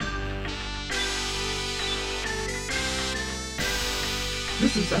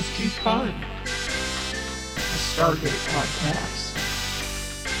This is SG Fun, a Stargate podcast.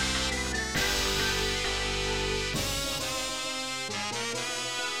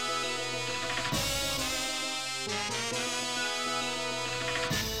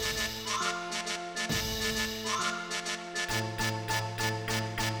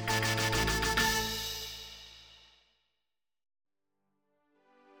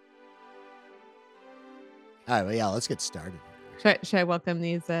 All right, well, yeah, let's get started. Should I welcome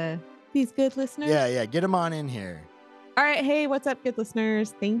these good listeners? Yeah, get them on in here. All right, hey, what's up, good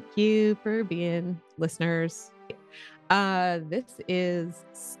listeners? Thank you for being listeners. This is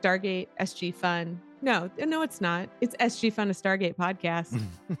Stargate SG Fun. No, it's not. It's SG Fun, a Stargate podcast.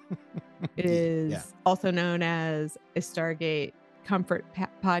 It is also known as a Stargate Comfort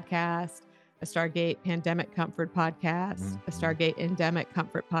podcast, a Stargate Pandemic Comfort podcast, a Stargate Endemic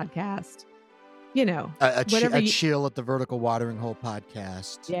Comfort podcast. You know, a chill at the vertical watering hole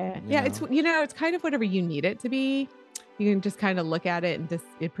podcast. Yeah. It's kind of whatever you need it to be. You can just kind of look at it and just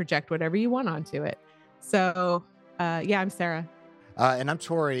project whatever you want onto it. So, I'm Sarah. And I'm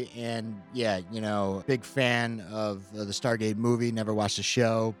Tori. And big fan of the Stargate movie. Never watched the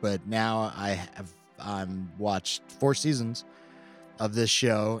show, but now I have watched 4 seasons of this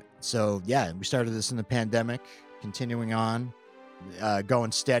show. So yeah, we started this in the pandemic, continuing on,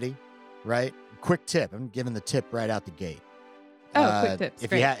 going steady, right? Quick tip. I'm giving the tip right out the gate. Quick tips.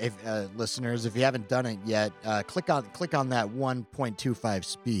 If listeners, if you haven't done it yet, click on that 1.25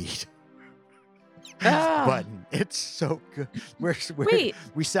 speed button. It's so good.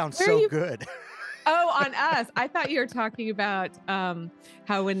 We sound so good. Oh, on us. I thought you were talking about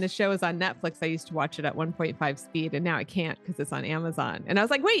how when the show was on Netflix, I used to watch it at 1.5 speed, and now I can't because it's on Amazon. And I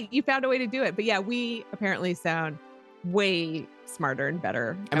was like, wait, you found a way to do it. But yeah, we apparently sound way smarter and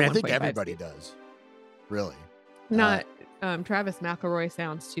better. I mean, I think everybody does. Really. Not Travis McElroy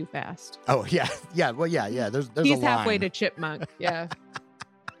sounds too fast. Oh yeah. Well, yeah. There's He's a line. halfway to Chipmunk. Yeah.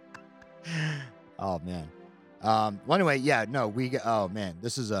 Oh man. Well, anyway, we got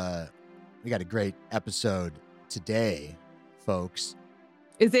a great episode today, folks.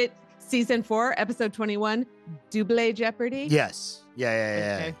 Is it season 4, episode 21, Double Jeopardy? Yes.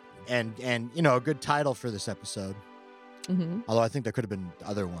 Yeah. Okay. And a good title for this episode. Mm-hmm. Although I think there could have been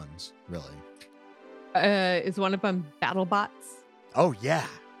other ones, really. Is one of them BattleBots? Oh yeah.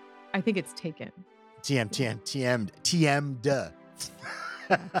 I think it's Taken. TM'd.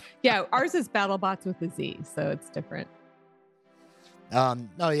 Yeah, ours is BattleBots with a Z, so it's different. No,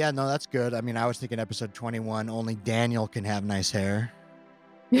 that's good. I mean, I was thinking episode 21, only Daniel can have nice hair.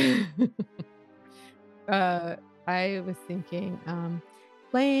 I was thinking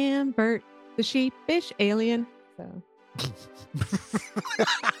Lambert, the sheepish alien. So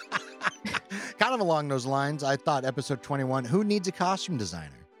kind of along those lines. I thought episode 21, who needs a costume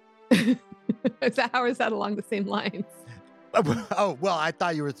designer? How is that along the same lines? Oh, well, I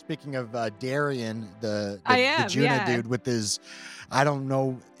thought you were speaking of Darian, the Juna dude with his, I don't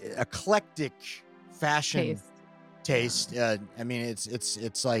know, eclectic fashion taste. I mean,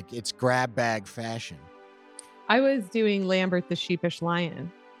 it's like it's grab bag fashion. I was doing Lambert the sheepish lion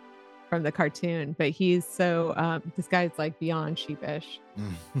from the cartoon, but he's so this guy's like beyond sheepish.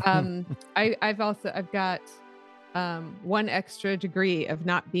 I've got one extra degree of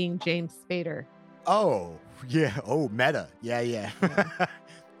not being James Spader. Oh yeah. Oh, meta. Yeah.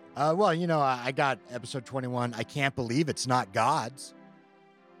 Well, I got episode 21. I can't believe it's not God's.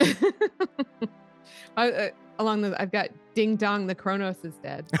 I've got Ding Dong, the Kronos is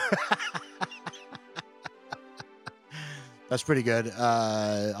dead. That's pretty good.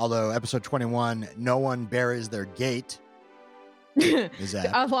 Although episode 21, no one buries their gate. Is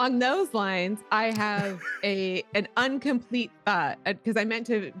that along those lines? I have an incomplete thought because I meant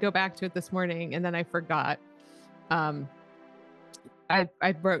to go back to it this morning and then I forgot. I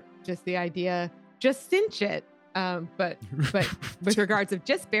wrote just the idea, just cinch it. But with regards of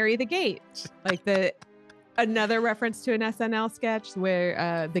just bury the gate, like another reference to an SNL sketch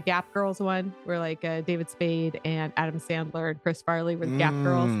where the Gap Girls one, where like David Spade and Adam Sandler and Chris Farley were the Gap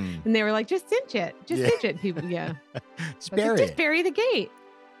Girls, and they were like, just cinch it, cinch it. People, just bury the gate.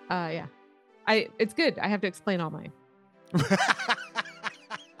 It's good. I have to explain all mine.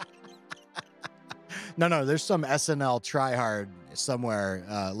 No, there's some SNL tryhard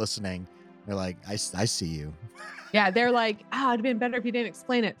somewhere listening. They're like, I see you. Yeah, they're like, it'd have been better if you didn't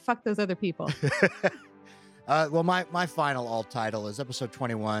explain it. Fuck those other people. Well, my final alt title is episode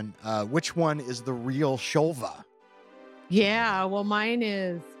 21. Which one is the real Shulva? Yeah, well, mine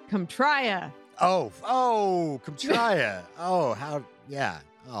is ComeTrya. Oh, ComeTrya. Oh, how? Yeah.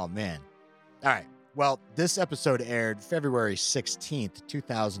 Oh man. All right. Well, this episode aired February 16th,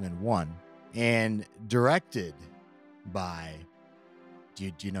 2001, and directed by. Do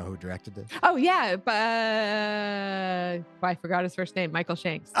you know who directed this? Oh yeah, but I forgot his first name. Michael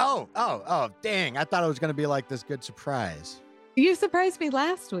Shanks. Oh, dang! I thought it was going to be like this good surprise. You surprised me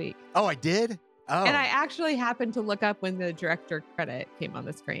last week. Oh, I did. Oh, and I actually happened to look up when the director credit came on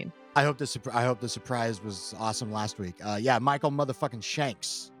the screen. I hope the surprise was awesome last week. Yeah, Michael motherfucking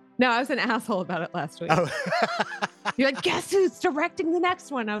Shanks. No, I was an asshole about it last week. Oh. You're like, guess who's directing the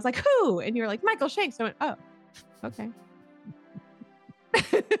next one? I was like, who? And you're like, Michael Shanks. I went, oh, okay.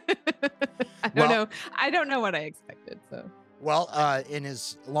 I don't know what I expected. So. Well, in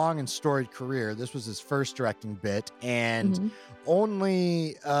his long and storied career, this was his first directing bit, and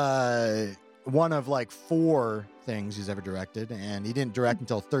only one of like 4 things he's ever directed, and he didn't direct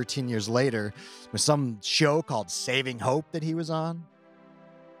until 13 years later with some show called Saving Hope that he was on.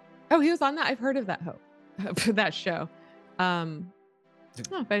 Oh, he was on that? I've heard of that that show.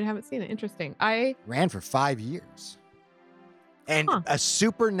 But I haven't seen it. Interesting. I ran for 5 years. And a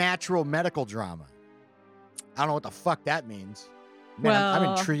supernatural medical drama. I don't know what the fuck that means. Man,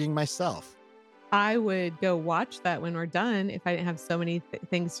 I'm intriguing myself. I would go watch that when we're done if I didn't have so many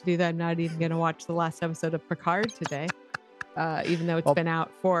things to do that I'm not even going to watch the last episode of Picard today, even though it's been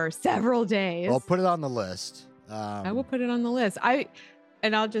out for several days. I'll put it on the list. I will put it on the list. I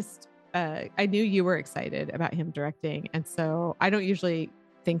knew you were excited about him directing, and so I don't usually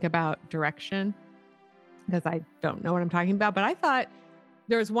think about direction because I don't know what I'm talking about, but I thought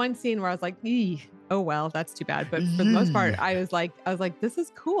there was one scene where I was like, oh, well, that's too bad. But for the most part, I was like, this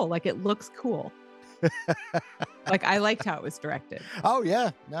is cool. Like, it looks cool. Like, I liked how it was directed. Oh,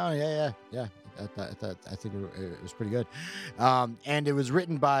 yeah. No, yeah. I think it was pretty good. And it was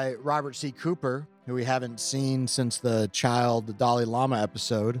written by Robert C. Cooper, who we haven't seen since the Dalai Lama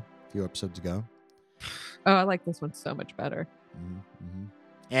episode a few episodes ago. Oh, I like this one so much better. Mm-hmm.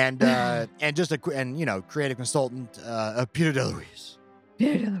 And creative consultant Peter DeLuise.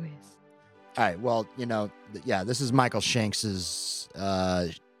 Peter DeLuise. All right. Well, this is Michael Shanks's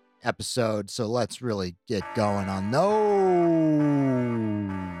episode, so let's really get going on those.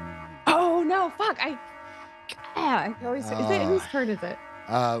 Oh no! Fuck! I always. Whose turn is it?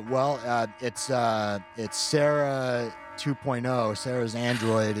 It's Sarah 2.0. Sarah's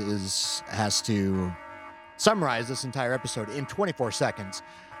android has to summarize this entire episode in 24 seconds.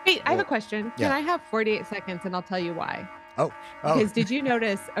 Wait, I have a question. Yeah. Can I have 48 seconds and I'll tell you why? Oh. Because did you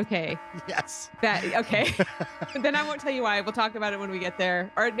notice? Okay. Yes. Okay. Then I won't tell you why. We'll talk about it when we get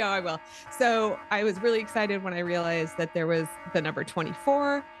there. Or no, I will. So I was really excited when I realized that there was the number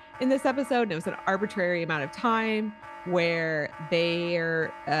 24 in this episode, and it was an arbitrary amount of time where the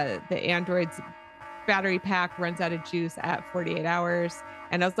android's battery pack runs out of juice at 48 hours.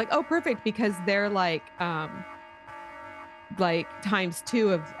 And I was like, oh, perfect, because they're like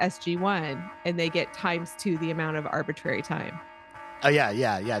 ×2 of SG1, and they get ×2 the amount of arbitrary time. Oh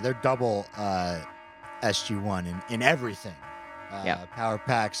yeah. They're double SG1 in everything. Power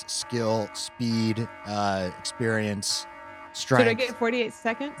packs, skill, speed, experience, strength. Should I get 48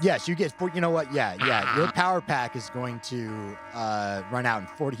 seconds? Yes, you get. You know what? Yeah. Your power pack is going to run out in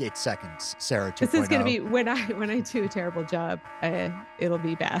 48 seconds, Sarah 2.0. This is going to be when I do a terrible job. It'll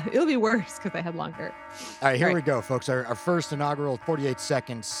be bad. It'll be worse because I had longer. All right, here we go, folks. Our first inaugural 48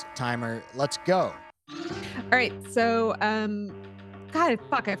 seconds timer. Let's go. All right, so God,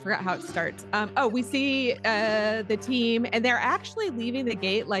 fuck, I forgot how it starts. We see the team, and they're actually leaving the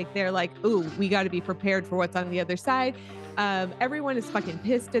gate like they're like, ooh, we got to be prepared for what's on the other side. Everyone is fucking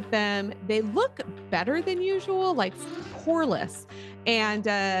pissed at them. They look better than usual, like poreless. And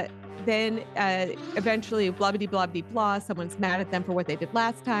then eventually, blah, blah, blah, blah, blah, someone's mad at them for what they did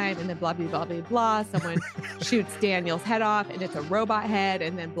last time. And then blah, blah, blah, blah, blah, someone shoots Daniel's head off, and it's a robot head.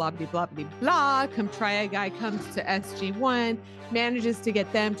 And then blah, blah, blah, blah, blah, ComeTrya guy comes to SG1, manages to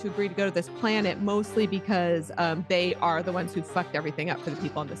get them to agree to go to this planet, mostly because they are the ones who fucked everything up for the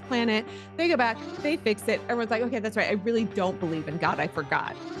people on this planet. They go back, they fix it. Everyone's like, okay, that's right. I really don't believe in God. I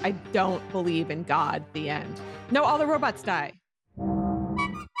forgot. I don't believe in God. The end. No, all the robots die.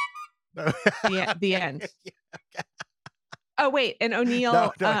 The end. Okay. Oh, wait. And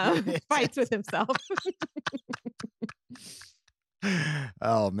O'Neill fights with himself.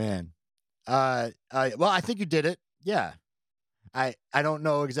 Oh, man. Well, I think you did it. Yeah. I don't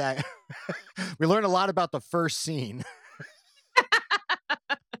know exactly. We learned a lot about the first scene.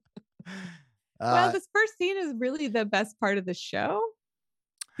 Well, this first scene is really the best part of the show.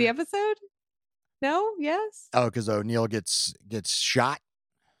 The episode? No? Yes? Oh, because O'Neill gets shot.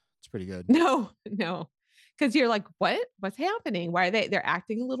 It's pretty good. No. Because you're like, what's happening? Why are they're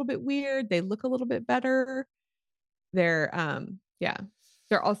acting a little bit weird? They look a little bit better. They're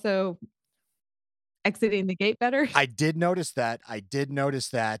they're also exiting the gate better. I did notice that.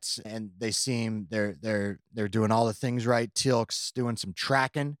 And they seem they're doing all the things right. Teal'c's doing some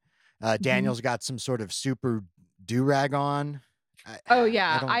tracking. Daniel's got some sort of super do-rag on. Oh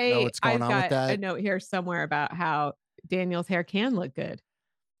yeah, I don't know what's going I've on got with that. a note here somewhere about how Daniel's hair can look good.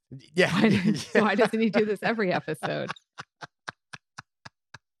 Yeah. Why doesn't he do this every episode?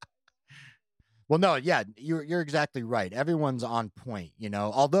 Well, no, yeah, you're exactly right. Everyone's on point, you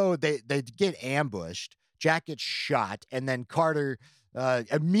know. Although they get ambushed, Jack gets shot, and then Carter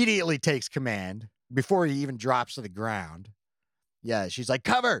immediately takes command before he even drops to the ground. Yeah, she's like,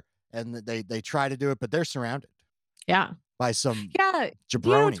 cover, and they try to do it, but they're surrounded. Yeah. By some jabronis. You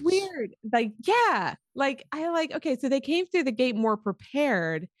know, it's weird. Okay, so they came through the gate more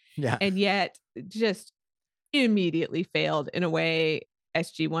prepared, and yet just immediately failed in a way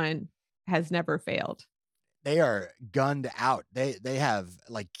SG1 has never failed. They are gunned out. They have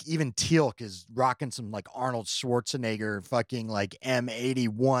like, even Teal'c is rocking some like Arnold Schwarzenegger fucking like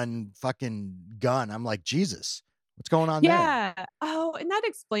M81 fucking gun. I'm like, Jesus, what's going on there? Yeah. Oh, and that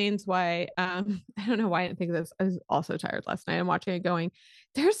explains why. I don't know why I didn't think of this. I was also tired last night. I'm watching it going,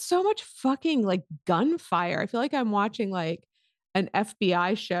 there's so much fucking like gunfire. I feel like I'm watching like an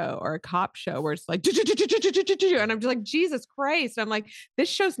FBI show or a cop show where it's like, and I'm just like, Jesus Christ. I'm like, this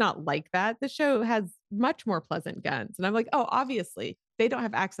show's not like that. This show has much more pleasant guns. And I'm like, oh, obviously they don't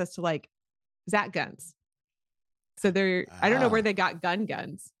have access to like Zat guns. So I don't know where they got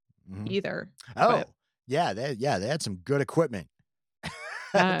guns either. Oh, yeah. They had some good equipment.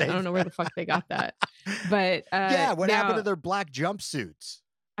 I don't know where the fuck they got that. But what happened to their black jumpsuits?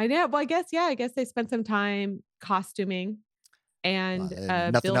 I know. Well, I guess they spent some time costuming and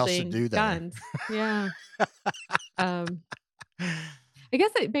nothing building else to do there. guns. Yeah. I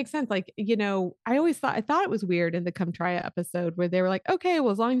guess it makes sense. Like, you know, I thought it was weird in the ComeTrya episode where they were like, okay,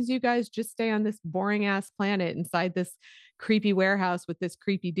 well, as long as you guys just stay on this boring ass planet inside this creepy warehouse with this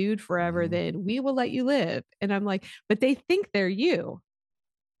creepy dude forever, then we will let you live. And I'm like, but they think they're you.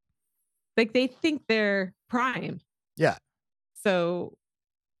 Like they think they're Prime. Yeah. So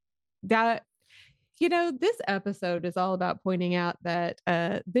that, you know, this episode is all about pointing out that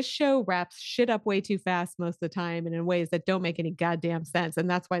this show wraps shit up way too fast most of the time and in ways that don't make any goddamn sense. And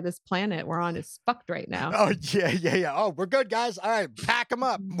that's why this planet we're on is fucked right now. Oh, yeah. Oh, we're good, guys. All right, pack them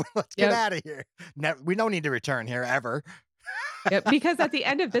up. Let's get out of here. We don't need to return here ever. Yep, because at the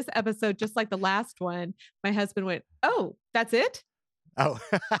end of this episode, just like the last one, my husband went, oh, that's it? Oh,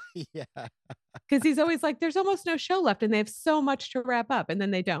 yeah. Because he's always like, there's almost no show left and they have so much to wrap up. And then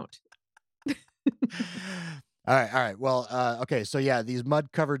they don't. All right. Well, okay. So yeah, these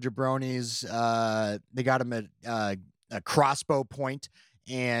mud-covered jabronis, they got them at a crossbow point,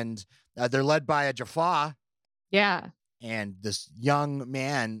 and they're led by a Jaffa. Yeah. And this young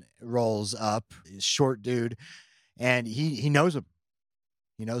man rolls up, short dude, and he knows them.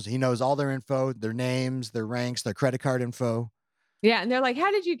 He knows all their info, their names, their ranks, their credit card info. Yeah, and they're like,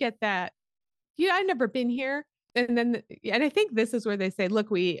 "How did you get that?" Yeah, I've never been here. And I think this is where they say, look,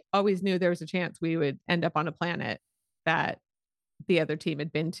 we always knew there was a chance we would end up on a planet that the other team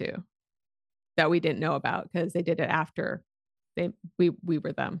had been to that we didn't know about because they did it after we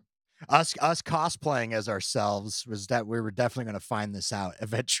were them. Us cosplaying as ourselves was that we were definitely going to find this out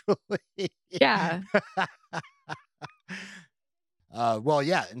eventually. Yeah. Well,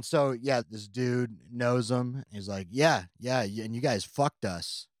 yeah. And so, yeah, this dude knows him. He's like, yeah. And you guys fucked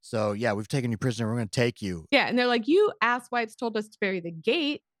us. So, yeah, we've taken you prisoner. We're going to take you. Yeah. And they're like, you asswipes told us to bury the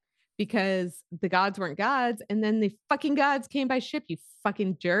gate because the gods weren't gods. And then the fucking gods came by ship, you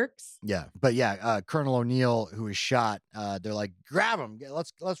fucking jerks. Yeah. But yeah, Colonel O'Neill, who was shot, they're like, grab him.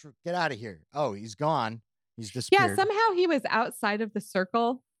 Let's get out of here. Oh, he's gone. He's disappeared. Yeah. Somehow he was outside of the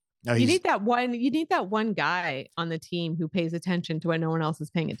circle. No, you need that one guy on the team who pays attention to what no one else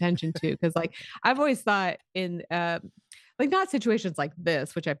is paying attention to. Cause like, I've always thought in, like not situations like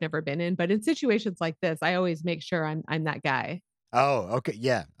this, which I've never been in, but in situations like this, I always make sure I'm that guy. Oh, okay.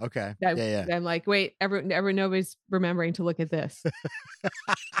 Yeah. Okay. Yeah. I'm like, wait, nobody's remembering to look at this.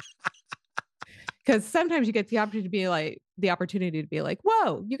 Cause sometimes you get the opportunity to be like,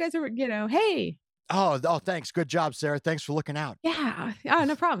 whoa, you guys are, hey. Oh, thanks. Good job, Sarah. Thanks for looking out. Yeah. Oh,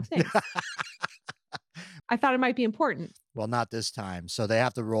 no problem. Thanks. I thought it might be important. Well, not this time. So they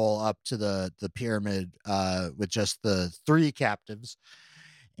have to roll up to the pyramid with just the 3 captives.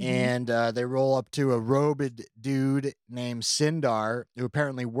 And they roll up to a robed dude named Sindar, who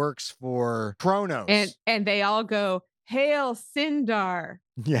apparently works for Kronos. And they all go, "Hail Sindar."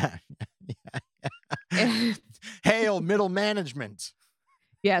 Yeah. And Hail middle management.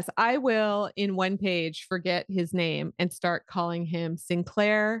 yes, I will in one page forget his name and start calling him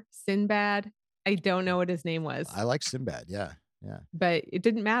Sinclair, Sinbad. I don't know what his name was. I like Sinbad. Yeah. But it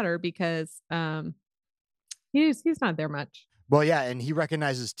didn't matter because he's not there much. Well, yeah, and he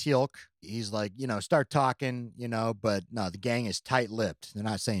recognizes Teal'c. He's like, start talking, but no, the gang is tight-lipped. They're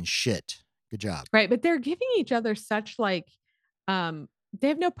not saying shit. Good job. Right, but they're giving each other such they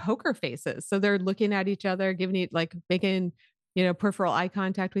have no poker faces. So they're looking at each other, making, peripheral eye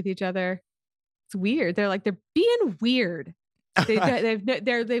contact with each other. It's weird. They're being weird. They've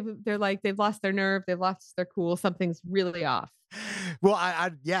lost their nerve. They've lost their cool. Something's really off. Well,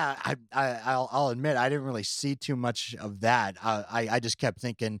 I'll admit I didn't really see too much of that. I just kept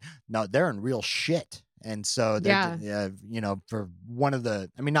thinking, no, they're in real shit. And so, for one of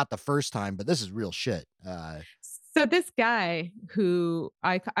not the first time, but this is real shit. So this guy who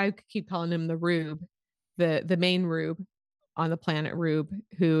I keep calling him the Rube, the main Rube on the planet Rube,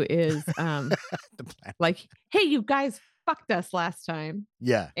 who is like, hey, you guys fucked us last time.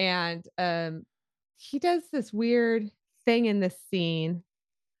 Yeah. And he does this weird thing in this scene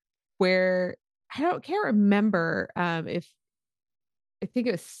where can't remember if I think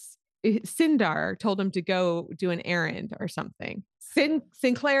it was Sindar told him to go do an errand or something.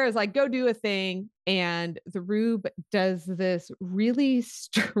 Sinclair is like, go do a thing. And the Rube does this really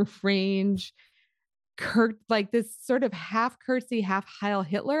strange this sort of half curtsy, half Heil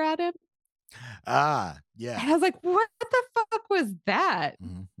Hitler at him. Ah, yeah. And I was like, what the fuck was that?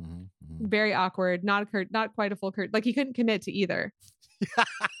 Mm-hmm. Very awkward. Not quite a full curtsy. Like he couldn't commit to either.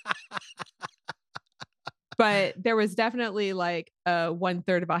 But there was definitely like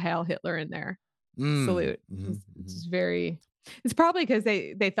 1/3 of a Heil Hitler in there. Salute. It's very. It's probably because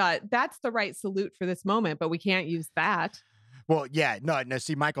they thought that's the right salute for this moment, but we can't use that. Well, yeah, no.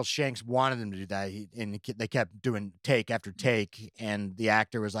 See, Michael Shanks wanted them to do that, they kept doing take after take, and the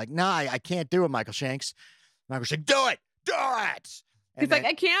actor was like, "No, I can't do it, Michael Shanks." Michael Shanks, do it. He's like,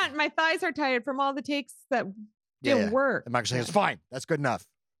 "I can't. My thighs are tired from all the takes that didn't work." And Michael Shanks, fine, that's good enough.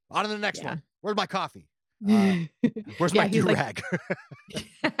 On to the next one. Where's my coffee? Where's my do-rag?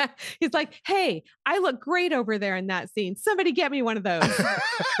 He's like, hey, I look great over there in that scene. Somebody get me one of those.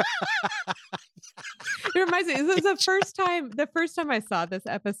 It reminds me, this is the first time I saw this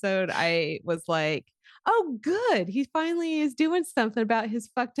episode, I was like, oh, good. He finally is doing something about his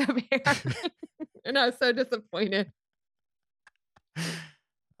fucked up hair. And I was so disappointed.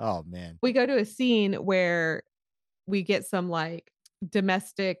 Oh, man. We go to a scene where we get some like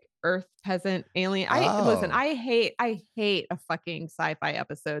domestic earth peasant alien. Listen, I hate a fucking sci-fi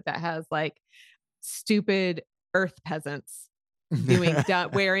episode that has like stupid earth peasants doing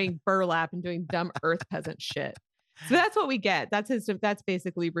wearing burlap and doing dumb earth peasant shit. So that's what we get. That's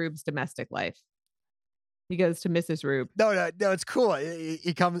basically Rube's domestic life. He goes to Mrs. Rube. No, it's cool.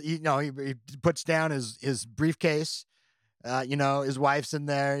 He comes, he puts down his briefcase. His wife's in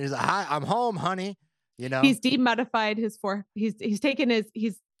there. He's like, "Hi, I'm home, honey." He's demodified his he's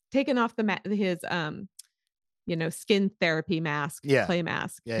taken off his skin therapy mask, clay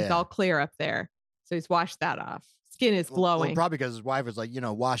mask. He's all clear up there. So he's washed that off. Skin is glowing. Well, probably because his wife was like,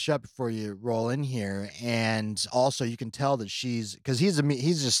 wash up before you roll in here. And also you can tell that because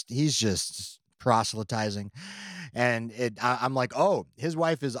he's just proselytizing. And I'm like, oh, his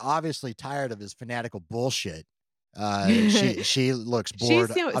wife is obviously tired of his fanatical bullshit. She looks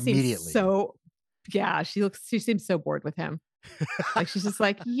bored immediately. She seems so bored with him. Like she's just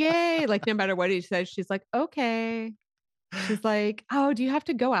like, yay. Like no matter what he says, she's like, okay. She's like, oh, do you have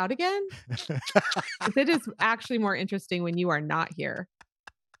to go out again? It is actually more interesting when you are not here.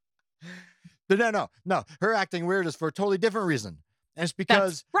 No. Her acting weird is for a totally different reason. And it's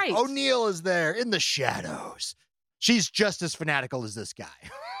because O'Neill is there in the shadows. She's just as fanatical as this guy.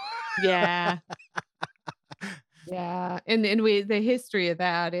 Yeah. Yeah. And the history of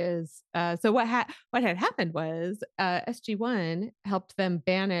that is, so what had happened was SG-1 helped them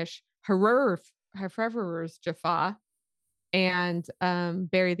banish Harfrever's Jaffa and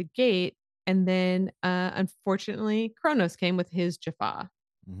bury the gate. And then unfortunately, Kronos came with his Jaffa.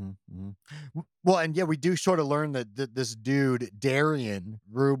 Well, and yeah, we do sort of learn that this dude, Darian,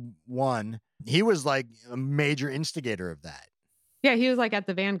 Rube 1, he was like a major instigator of that. Yeah, he was like at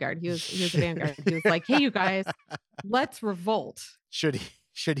the vanguard. He was the vanguard. He was like, hey, you guys, let's revolt. Should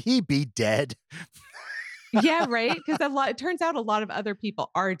he be dead? Yeah, right? Because it turns out a lot of other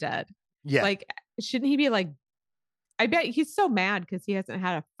people are dead. Yeah. Like, shouldn't he be like, I bet he's so mad because he hasn't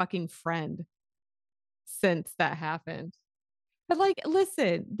had a fucking friend since that happened. But like,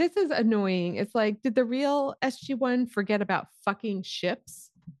 listen, this is annoying. It's like, did the real SG-1 forget about fucking ships?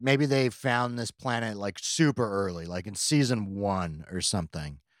 maybe they found this planet like super early, like in season 1 or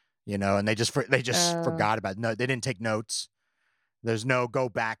something, and they just forgot about it. No, they didn't take notes. There's no go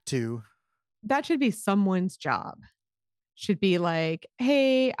back to. That should be someone's job. Should be like,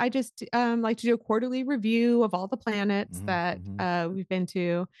 hey, I just like to do a quarterly review of all the planets that we've been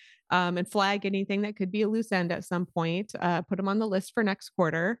to, and flag anything that could be a loose end at some point. Put them on the list for next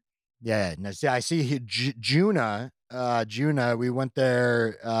quarter. Yeah. No, see, I see here, Juna. We went there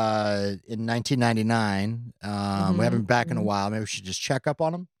in 1999. We haven't been back in a while. Maybe we should just check up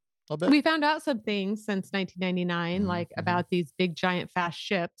on them a little bit. We found out some things since 1999, like about these big, giant, fast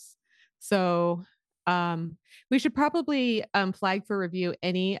ships. So we should probably flag for review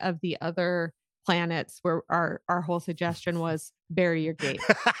any of the other planets where our whole suggestion was bury your gate.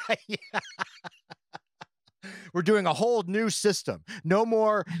 Yeah. We're doing a whole new system. No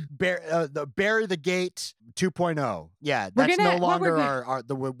more bury the gate 2.0. Yeah, that's no longer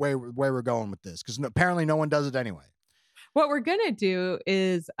the way we're going with this, because apparently no one does it anyway. What we're gonna do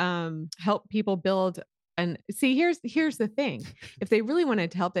is help people build. And see, here's the thing. If they really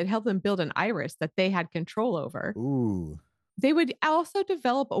wanted to help, they'd help them build an iris that they had control over. Ooh. They would also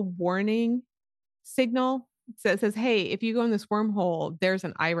develop a warning signal that says, hey, if you go in this wormhole, there's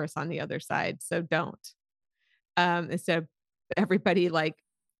an iris on the other side, so don't. Instead of everybody like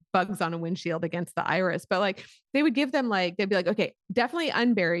bugs on a windshield against the iris. But like they would give them they'd be like, okay, definitely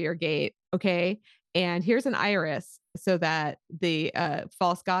unbury your gate. Okay. And here's an iris so that the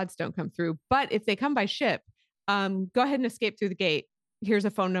false gods don't come through. But if they come by ship, go ahead and escape through the gate. Here's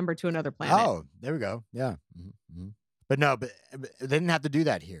a phone number to another planet. Oh, there we go. Yeah. Mm-hmm. But no, but they didn't have to do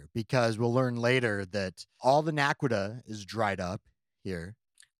that here, because we'll learn later that all the Naquita is dried up here.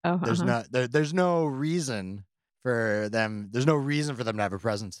 Oh, there's no reason for them. There's no reason for them to have a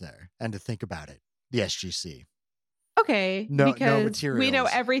presence there and to think about it. The SGC. Okay, no because we know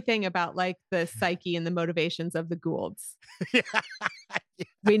everything about like the psyche and the motivations of the Goulds. Yeah.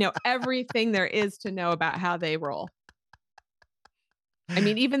 We know everything there is to know about how they roll. I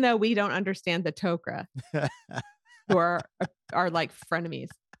mean, even though we don't understand the Tok'ra, who are like frenemies.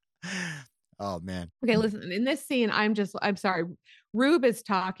 Oh man. Okay, listen. In this scene, I'm sorry. Rube is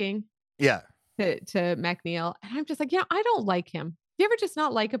talking. Yeah. To McNeil, and I'm just like, I don't like him. Do you ever just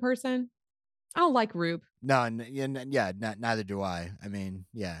not like a person? I don't like Rube. No, neither do I. I mean,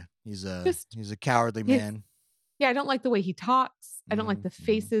 yeah, he's a cowardly man. Yeah, I don't like the way he talks. I don't like the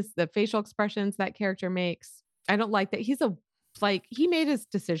faces, the facial expressions that character makes. I don't like that he made his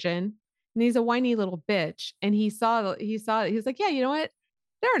decision, and he's a whiny little bitch. And he saw it. He was like, yeah, you know what?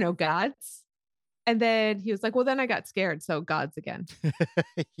 There are no gods. And then he was like, well, then I got scared. So gods again.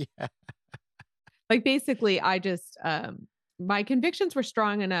 Yeah. Like basically, I just my convictions were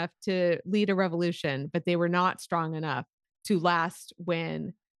strong enough to lead a revolution, but they were not strong enough to last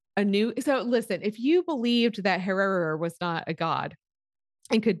when so listen, if you believed that Harrera was not a god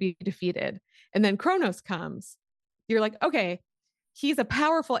and could be defeated, and then Kronos comes, you're like, okay, he's a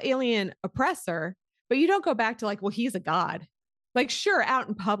powerful alien oppressor, but you don't go back to like, well, he's a god. Like, sure, out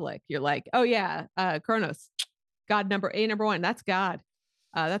in public, you're like, oh yeah, Kronos, god number one, that's God.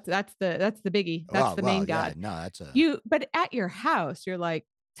 That's the biggie. That's the main god. Yeah, no, that's but at your house, you're like,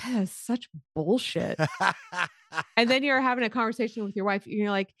 that is such bullshit. And then you're having a conversation with your wife, and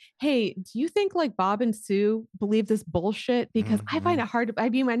you're like, hey, do you think like Bob and Sue believe this bullshit? Because I find it hard to, I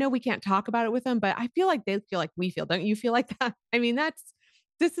know we can't talk about it with them, but I feel like they feel like we feel. Don't you feel like that? I mean,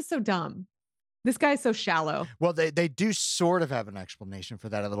 this is so dumb. This guy's so shallow. Well, they do sort of have an explanation for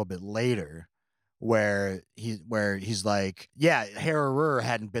that a little bit later, where he's like, yeah, Harrera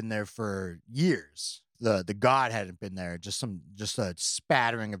hadn't been there for years. The god hadn't been there, just a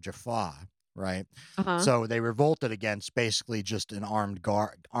spattering of Jaffa, right? So they revolted against basically just an armed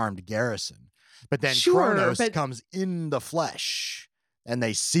garrison. But then Kronos comes in the flesh, and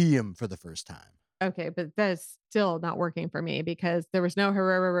they see him for the first time. Okay, but that's still not working for me, because there was no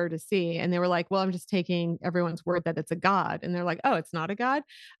Harrera to see, and they were like, well, I'm just taking everyone's word that it's a god, and they're like, oh, it's not a god.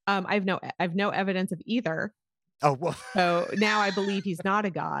 I've no evidence of either. Oh, well. So now I believe he's not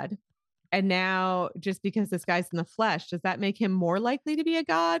a god. And now, just because this guy's in the flesh, does that make him more likely to be a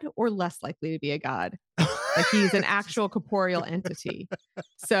god or less likely to be a god? Like he's an actual corporeal entity.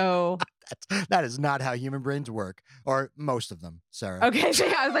 So that is not how human brains work, or most of them, Sarah. Okay, so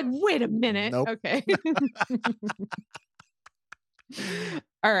I was like, wait a minute. Nope. Okay.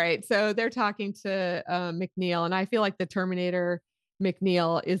 All right, so they're talking to McNeil, and I feel like the Terminator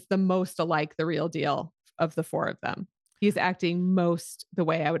McNeil is the most alike the real deal of the four of them. He's acting most the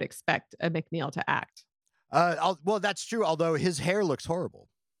way I would expect a McNeil to act. Well, that's true. Although his hair looks horrible.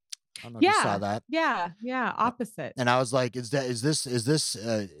 I don't know if you saw that. Yeah. Opposite. And I was like, is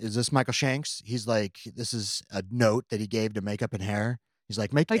this Michael Shanks? He's like, this is a note that he gave to makeup and hair. He's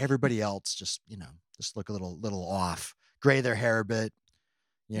like, make everybody else just look a little off, gray their hair a bit,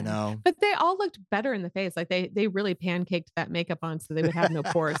 you know. But they all looked better in the face. Like they really pancaked that makeup on so they would have no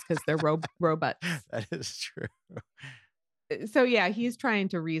pores because they're robots. That is true. So yeah, he's trying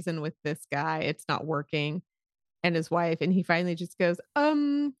to reason with this guy. It's not working, and his wife, and he finally just goes,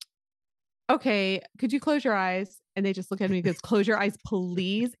 okay, could you close your eyes? And they just look at me and goes, close your eyes,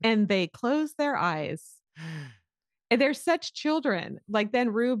 please. And they close their eyes. And they're such children. Like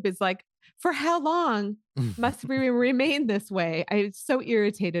then Rube is like, for how long must we remain this way? I was so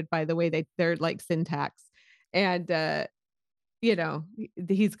irritated by the way they're like syntax. And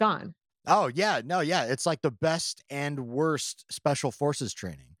he's gone. Oh yeah, no, yeah. It's like the best and worst special forces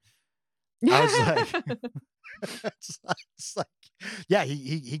training. I was like, it's like, yeah,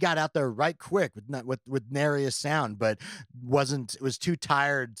 he got out there right quick with nary a sound, but was too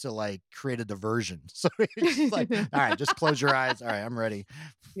tired to like create a diversion. So he's just like, all right, just close your eyes. All right, I'm ready.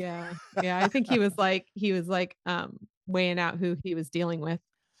 Yeah. I think he was like weighing out who he was dealing with.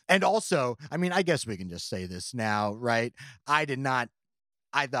 And also, I mean, I guess we can just say this now, right? I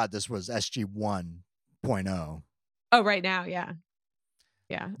thought this was SG 1.0. Oh, right now, yeah.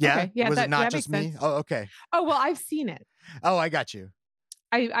 Yeah. Okay. Yeah. Was it not just me? Sense. Oh, okay. Oh, well, I've seen it. Oh, I got you.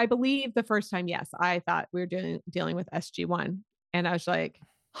 I believe the first time, yes, I thought we were dealing with SG1, and I was like,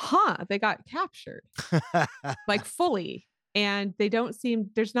 they got captured like fully, and they don't seem.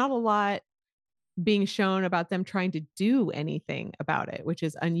 There's not a lot being shown about them trying to do anything about it, which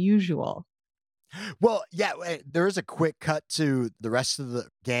is unusual. Well, yeah, there is a quick cut to the rest of the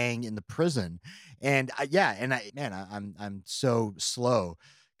gang in the prison, and I'm so slow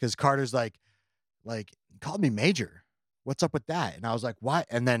because Carter's like, called me Major. What's up with that? And I was like, why?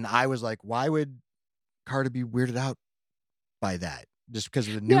 And then I was like, why would Carter be weirded out by that? Just because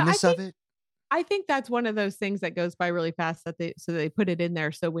of the newness of it? I think that's one of those things that goes by really fast so they put it in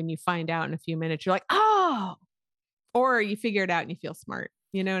there. So when you find out in a few minutes, you're like, oh, or you figure it out and you feel smart.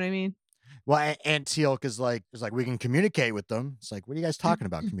 You know what I mean? Well, and Teal'c is like, we can communicate with them. It's like, what are you guys talking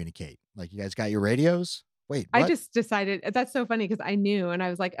about? Communicate? Like, you guys got your radios? Wait, what? I just decided that's so funny because I knew, and I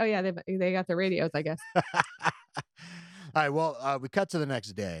was like, oh yeah, they got their radios, I guess. All right. Well, we cut to the next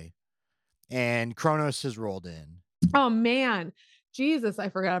day, and Kronos has rolled in. Oh man, Jesus! I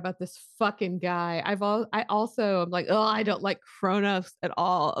forgot about this fucking guy. I'm like, oh, I don't like Kronos at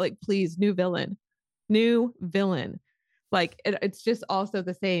all. Like, please, new villain. Like it's just also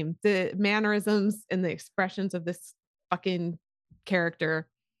the same. The mannerisms and the expressions of this fucking character.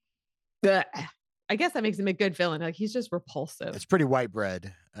 Ugh. I guess that makes him a good villain. Like he's just repulsive. It's pretty white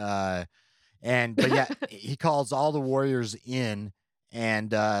bread. But yeah, he calls all the warriors in, and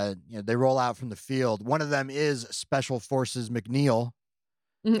they roll out from the field. One of them is Special Forces McNeil.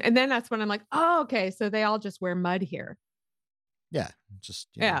 And then that's when I'm like, oh, okay. So they all just wear mud here. Yeah, just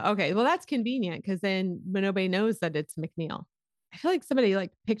okay. Well, that's convenient because then Minobe knows that it's McNeil. I feel like somebody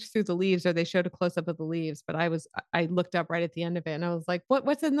like picked through the leaves, or they showed a close up of the leaves, but I looked up right at the end of it, and I was like,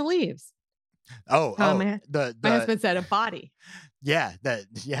 what's in the leaves? My husband said a body. Yeah,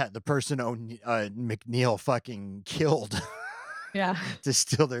 the person McNeil fucking killed. Yeah, to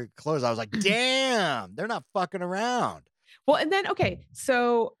steal their clothes. I was like, damn, they're not fucking around. Well, and then okay,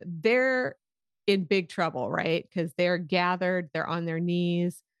 so they're in big trouble, right? Because they're gathered, they're on their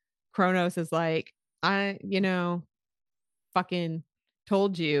knees. Kronos is like, I fucking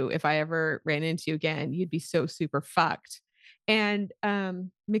told you if I ever ran into you again, you'd be so super fucked. And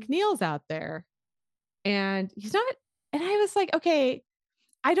McNeil's out there, and he's not. And I was like, okay,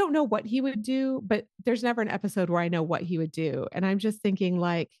 I don't know what he would do, but there's never an episode where I know what he would do. And I'm just thinking,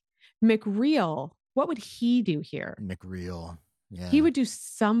 like, McReal, what would he do here? McReal, yeah, he would do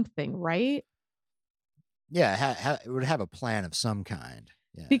something, right? Yeah, it would have a plan of some kind.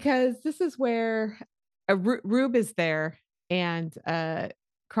 Yeah, because this is where Rube is there, and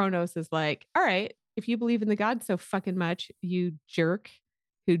Kronos is like, all right, if you believe in the god so fucking much, you jerk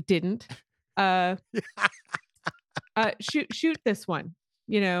who didn't, shoot this one.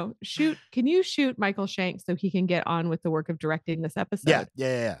 Can you shoot Michael Shanks so he can get on with the work of directing this episode?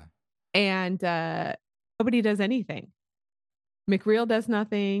 Yeah. And nobody does anything. McReal does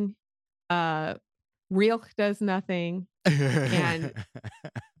nothing. Real does nothing. And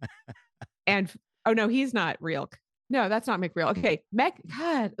oh no, he's not Real. No, that's not McReal. Okay,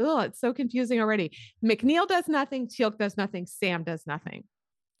 God, it's so confusing already. McNeil does nothing. Teal'c does nothing. Sam does nothing.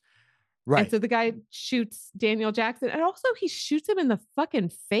 Right. And so the guy shoots Daniel Jackson, and also he shoots him in the fucking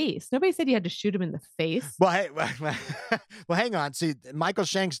face. Nobody said he had to shoot him in the face. Well, hey, well, hang on. See, Michael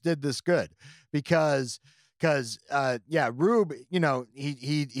Shanks did this good because Rube,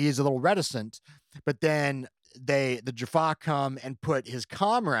 he's a little reticent, but then the Jaffa come and put his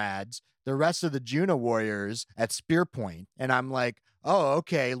comrades, the rest of the Juno warriors, at spear point, and I'm like, oh,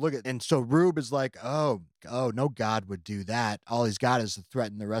 okay, look at, and so Rube is like, oh, no God would do that. All he's got is to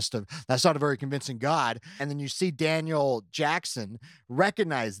threaten the rest of, that's not a very convincing God. And then you see Daniel Jackson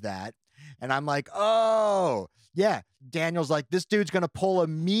recognize that. And I'm like, oh, yeah. Daniel's like, this dude's going to pull a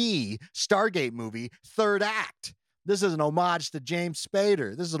Me Stargate movie, third act. This is an homage to James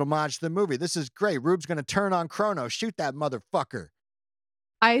Spader. This is an homage to the movie. This is great. Rube's going to turn on Chrono, shoot that motherfucker.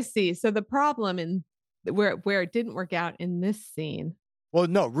 I see. So the problem in where it didn't work out in this scene. Well,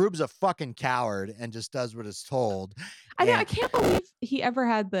 no, Rube's a fucking coward and just does what is told. I can't believe he ever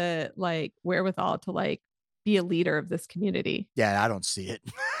had the wherewithal to be a leader of this community. Yeah, I don't see it.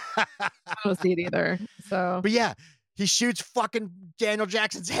 I don't see it either. So, but yeah, he shoots fucking Daniel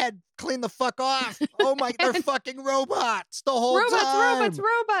Jackson's head clean the fuck off. Oh my, they're fucking robots the whole time.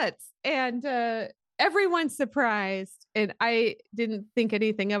 Robots. And everyone's surprised. And I didn't think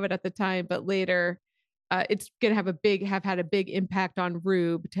anything of it at the time, but later it's going to have had a big impact on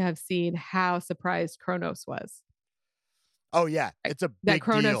Rube to have seen how surprised Kronos was. Oh yeah, it's a big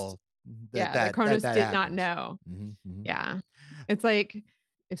deal. That Kronos did not know. Mm-hmm. Yeah, it's like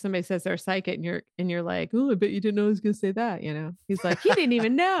if somebody says they're psychic and you're like, oh, I bet you didn't know I was going to say that. He's like, he didn't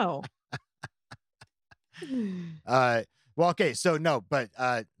even know. Well, okay, so no, but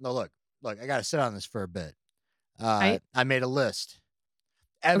no, look, I got to sit on this for a bit. I made a list.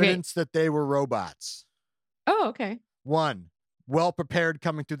 Evidence that they were robots. Oh, okay. 1, well prepared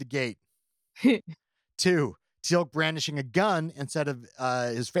coming through the gate. 2, Teal'c brandishing a gun instead of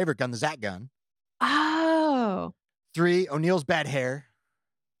his favorite gun, the Zat gun. Oh. 3, O'Neill's bad hair.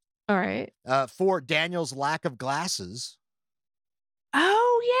 All right. 4, Daniel's lack of glasses.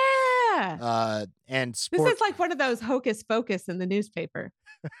 Oh yeah. And this is like one of those hocus pocus in the newspaper.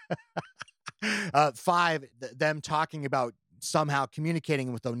 5, them talking about somehow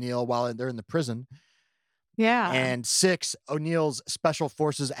communicating with O'Neill while they're in the prison. Yeah. And 6, O'Neill's special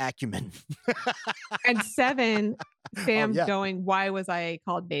forces acumen. And 7, Sam going, why was I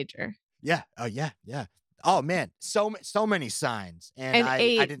called Major? Yeah. Oh yeah. Yeah. Oh man. So many signs. And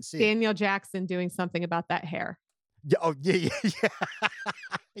 8, I didn't see Daniel Jackson doing something about that hair. Yeah. Oh yeah.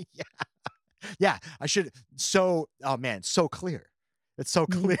 Yeah. Yeah. I should. So, oh man, so clear. It's so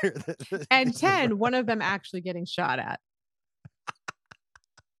clear. And 10, one of them actually getting shot at.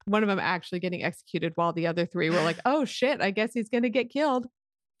 One of them actually getting executed while the other 3 were like, oh shit, I guess he's going to get killed.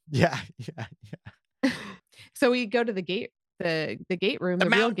 Yeah. So we go to the gate, the gate room, the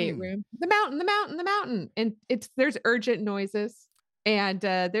real gate room, the mountain. And there's urgent noises and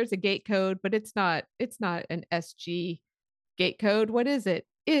there's a gate code, but it's not an SG gate code. What is it?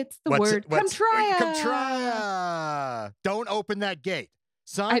 It's the word ComeTrya. ComeTrya. Don't open that gate.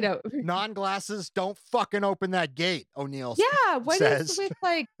 Son, I know. Non-glasses, don't fucking open that gate, O'Neill. Yeah, what says. is with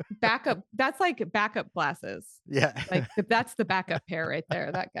backup? That's like backup glasses. Yeah. That's the backup pair right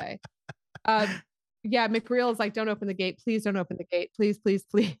there, that guy. Yeah, McReal is like, don't open the gate. Please don't open the gate. Please, please,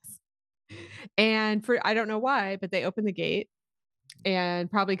 please. And I don't know why, but they open the gate.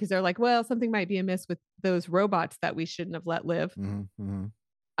 And probably because they're like, well, something might be amiss with those robots that we shouldn't have let live. Mm-hmm.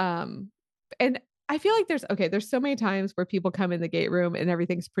 And I feel like there's so many times where people come in the gate room and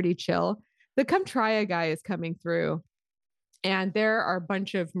everything's pretty chill. The ComeTrya guy is coming through and there are a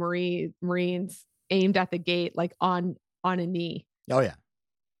bunch of Marines aimed at the gate, like on a knee. Oh yeah.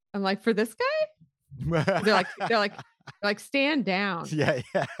 I'm like, for this guy? they're like, stand down. Yeah.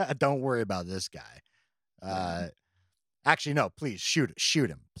 Don't worry about this guy. Actually, no, please shoot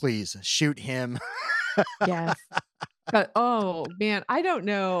him. Please shoot him. Yes. But oh man, I don't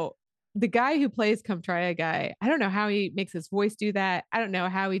know. The guy who plays ComeTrya guy, I don't know how he makes his voice do that. I don't know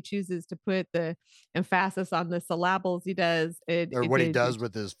how he chooses to put the emphasis on the syllables he does. He does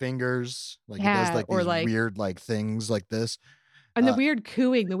with his fingers. He does these weird things like this. And the weird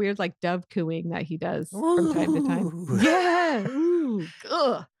cooing, the weird dove cooing that he does from time to time. Yeah. Ooh.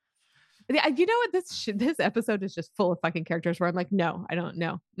 Ugh. You know what? This episode is just full of fucking characters where I'm like, no, I don't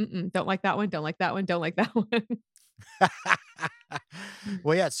know. Don't like that one. Don't like that one. Don't like that one.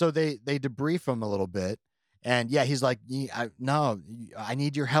 Well, yeah. So they debrief him a little bit, and yeah, he's like, I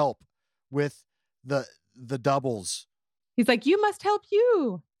need your help with the doubles. He's like, you must help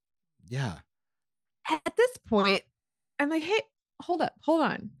you. Yeah. At this point, I'm like, hey, hold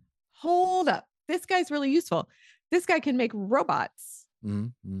on. This guy's really useful. This guy can make robots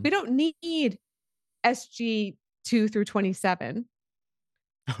Mm-hmm. We don't need SG 2 through 27.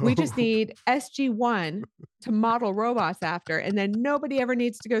 We just need SG1 to model robots after, and then nobody ever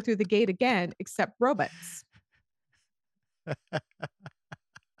needs to go through the gate again except robots.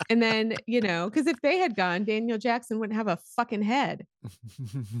 And then, because if they had gone, Daniel Jackson wouldn't have a fucking head.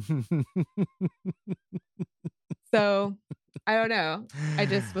 So I don't know. I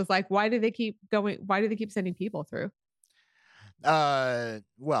just was like, why do they keep going? Why do they keep sending people through?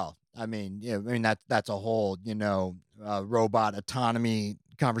 Well, I mean, that's a whole, robot autonomy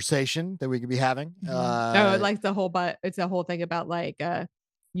conversation that we could be having. Like it's a whole thing about like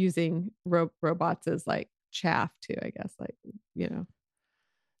using robots as like chaff too, I guess. Like,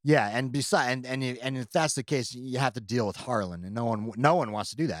 Yeah, and besides, and if that's the case, you have to deal with Harlan, and no one wants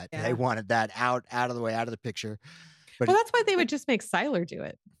to do that. Yeah. They wanted that out of the way, out of the picture. But well, that's why they would just make Siler do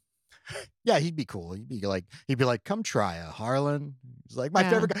it. Yeah, he'd be cool. He'd be like, ComeTrya, Harlan. He's like my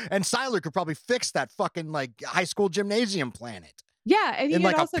favorite guy. And Siler could probably fix that fucking like high school gymnasium planet. Yeah, and he'd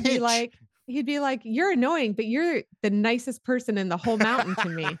like also be like, you're annoying, but you're the nicest person in the whole mountain to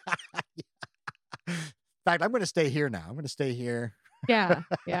me. In fact, I'm going to stay here now. I'm going to stay here. Yeah.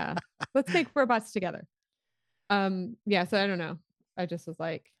 Let's make robots together. Yeah, so I don't know. I just was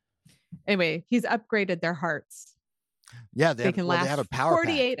like, anyway, he's upgraded their hearts. Yeah, they can last. They have a power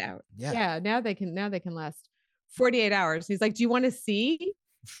 48 pack. hours. Yeah, now they can last 48 hours. He's like, "Do you want to see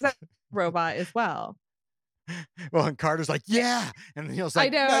that robot as well?" Well, and Carter's like, "Yeah," and he was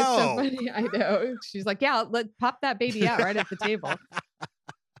like, "I know, no. It's so funny. I know." She's like, "Yeah, let's pop that baby out right at the table."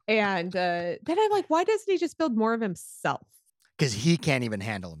 And then I'm like, "Why doesn't he just build more of himself?" Because he can't even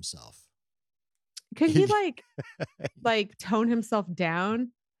handle himself. Could he like tone himself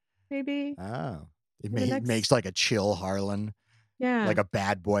down? Maybe. Oh. It makes like a chill Harlan. Yeah. Like a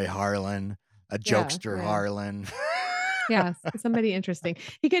bad boy Harlan, a jokester Harlan. Yeah, somebody interesting.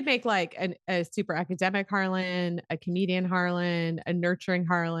 He could make like a super academic Harlan, a comedian Harlan, a nurturing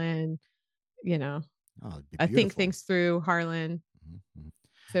Harlan, a think things through Harlan. Mm-hmm.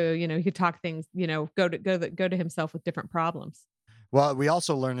 So, he could talk things, go to himself with different problems. Well, we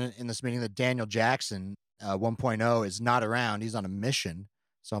also learned in this meeting that Daniel Jackson 1.0 is not around. He's on a mission.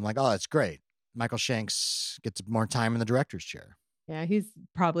 So I'm like, oh, that's great. Michael Shanks gets more time in the director's chair. Yeah, he's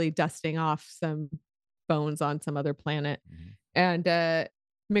probably dusting off some bones on some other planet. Mm-hmm. And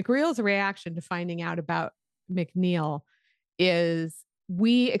McReal's reaction to finding out about McNeil is,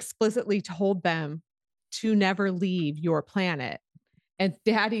 we explicitly told them to never leave your planet. And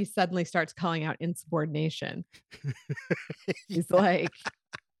Daddy suddenly starts calling out insubordination. He's like,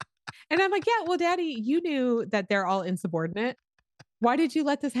 and I'm like, yeah, well, Daddy, you knew that they're all insubordinate. Why did you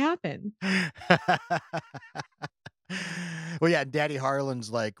let this happen? Well, yeah, Daddy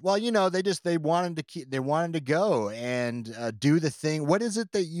Harlan's like, well, they wanted to go and do the thing. What is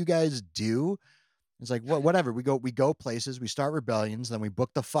it that you guys do? It's like, whatever. We go places, we start rebellions, then we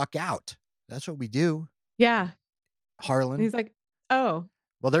book the fuck out. That's what we do. Yeah. Harlan. And he's like, oh.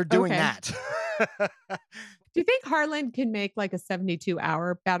 Well, they're doing that. Do you think Harlan can make like a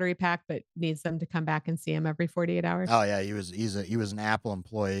 72-hour battery pack, but needs them to come back and see him every 48 hours? Oh yeah, he was an Apple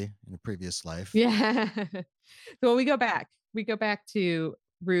employee in a previous life. Yeah. So we go back to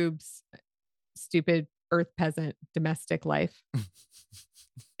Rube's stupid earth peasant domestic life.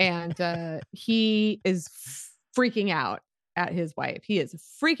 And he is freaking out at his wife. He is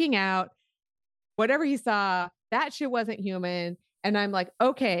freaking out. Whatever he saw, that shit wasn't human. And I'm like,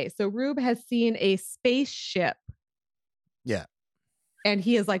 okay, so Rube has seen a spaceship. Yeah. And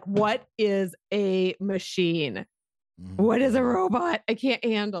he is like, what is a machine? Mm-hmm. What is a robot? I can't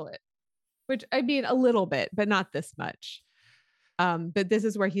handle it. Which, I mean, a little bit, but not this much. But this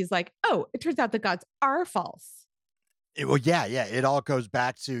is where he's like, oh, it turns out the gods are false. Well, yeah. It all goes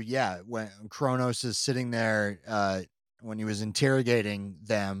back to, when Kronos is sitting there, when he was interrogating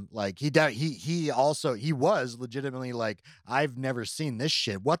them, like he was legitimately like, I've never seen this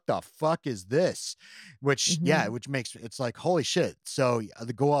shit. What the fuck is this? Which, which makes it's like, holy shit. So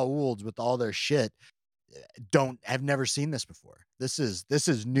the Goa'ulds with all their shit have never seen this before. This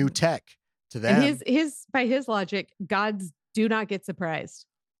is new tech to them. And by his logic, gods do not get surprised.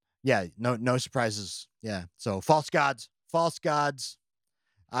 Yeah, no surprises. Yeah. So false gods.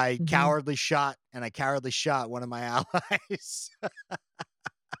 I cowardly shot one of my allies.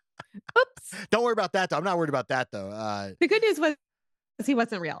 Oops. Don't worry about that, though. I'm not worried about that, though. The good news was he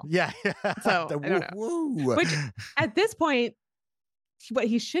wasn't real. Yeah. So I don't know. Which at this point, what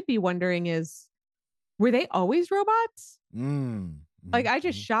he should be wondering is, were they always robots? Like, I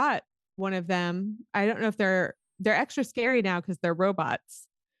just shot one of them. I don't know if they're extra scary now because they're robots.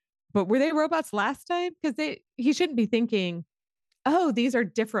 But were they robots last time? Because he shouldn't be thinking, oh, these are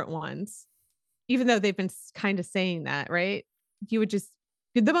different ones, even though they've been kind of saying that, right? You would just,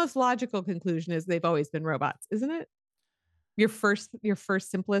 the most logical conclusion is they've always been robots, isn't it? Your first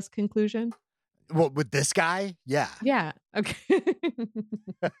simplest conclusion? Well, with this guy, yeah. Yeah. Okay.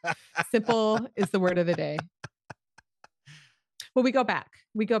 Simple is the word of the day. Well, we go back.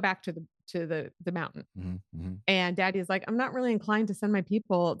 We go back to the mountain. And Daddy is like, I'm not really inclined to send my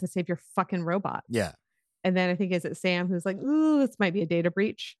people to save your fucking robots. Yeah. And then I think is it Sam who's like, ooh, this might be a data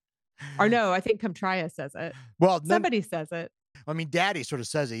breach. Or no, I think ComeTrya says it. Well, somebody says it. I mean, Daddy sort of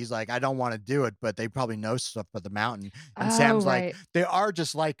says it. He's like, I don't want to do it, but they probably know stuff about the mountain. And Sam's like, they are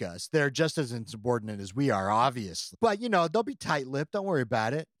just like us. They're just as insubordinate as we are, obviously. But they'll be tight-lipped. Don't worry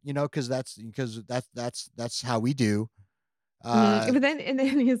about it. Because that's how we do. But then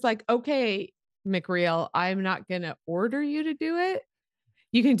he's like, okay, McReal, I'm not gonna order you to do it.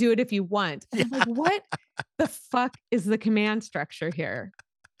 You can do it if you want. And I'm like, what the fuck is the command structure here?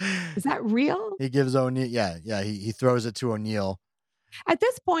 Is that real? He gives O'Neill, he throws it to O'Neill. At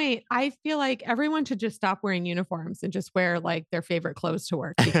this point, I feel like everyone should just stop wearing uniforms and just wear like their favorite clothes to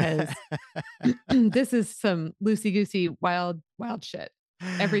work, because this is some loosey-goosey, wild shit.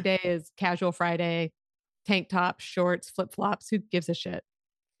 Every day is casual Friday, tank tops, shorts, flip-flops. Who gives a shit?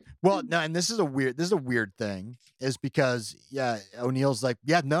 Well, no, and this is a weird thing, is because O'Neill's like,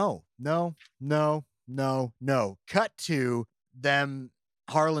 no. Cut to them,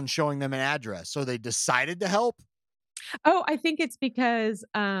 Harlan showing them an address. So they decided to help. Oh, I think it's because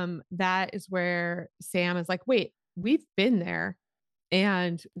that is where Sam is like, wait, we've been there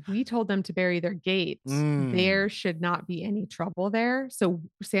and we told them to bury their gates. There should not be any trouble there. So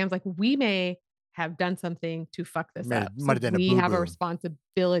Sam's like, we may have done something to fuck this up. So we have a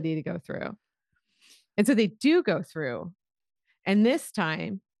responsibility to go through. And so they do go through. And this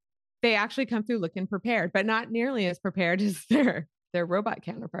time they actually come through looking prepared, but not nearly as prepared as their robot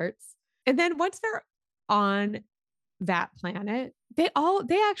counterparts. And then once they're on that planet, they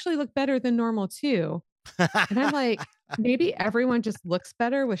actually look better than normal too. And I'm like, maybe everyone just looks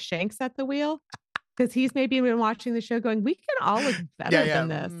better with Shanks at the wheel, because he's maybe been watching the show going, we can all look better than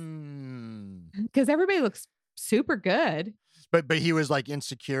this. Because everybody looks super good. But he was like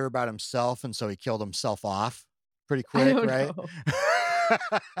insecure about himself, and so he killed himself off pretty quick, right?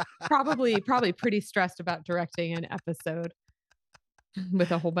 Probably pretty stressed about directing an episode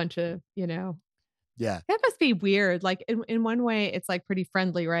with a whole bunch of, Yeah. That must be weird. Like in one way, it's like pretty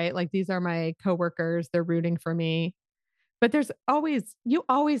friendly, right? Like, these are my coworkers, they're rooting for me. But you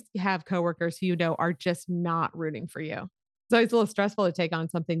always have coworkers who are just not rooting for you. It's always a little stressful to take on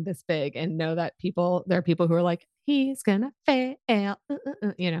something this big and know that there are people who are like, he's gonna fail,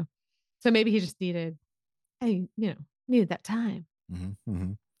 So maybe he just needed that time.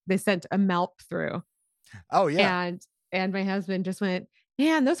 They sent a Melp through. Oh yeah. And my husband just went,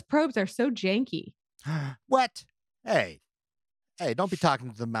 man, those probes are so janky. What? Hey, don't be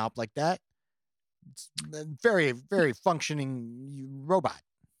talking to the Malp like that. It's a very, very functioning robot.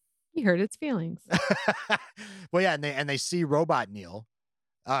 He hurt its feelings. Well, yeah, and they see Robot Neil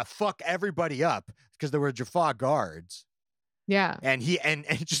fuck everybody up, because there were Jaffa guards. Yeah. And he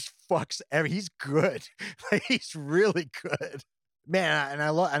just fucks he's good. Like, he's really good. Man, and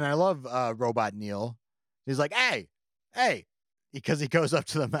I love Robot Neil. He's like, hey, because he goes up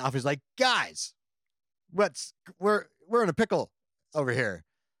to the mouth. He's like, guys, we're in a pickle over here.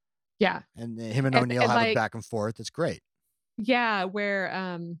 Yeah. And him and O'Neill have a back and forth. It's great. Yeah,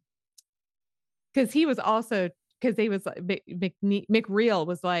 where because he was also, because they was McReal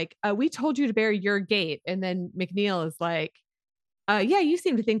was like, we told you to bury your gate, and then McNeil is like, yeah, you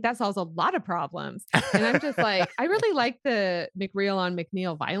seem to think that solves a lot of problems. And I'm just like, I really like the McReal on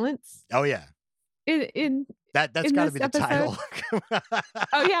McNeil violence. Oh yeah. That's got to be the title.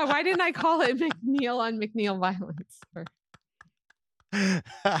 Oh yeah, why didn't I call it McNeil on McNeil violence?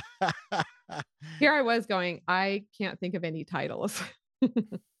 Here I was going, I can't think of any titles.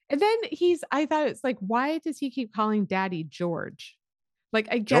 And then I thought it's like, why does he keep calling Daddy George? Like,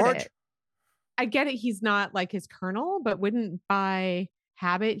 I get it. He's not like his colonel, but wouldn't by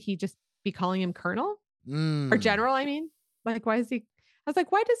habit he just be calling him colonel or general? I mean, like, why is he? I was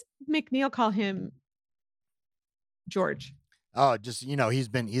like, why does McNeil call him George? Oh, just, he's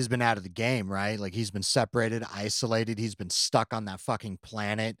been out of the game, right? Like, he's been separated, isolated. He's been stuck on that fucking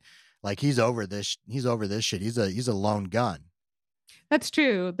planet. Like, he's over this shit. He's a lone gun. That's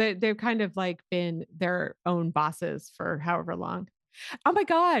true. They've kind of like been their own bosses for however long. Oh my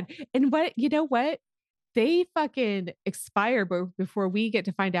God. And you know what? They fucking expire before we get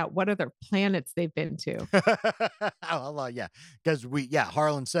to find out what other planets they've been to. Oh, yeah. Because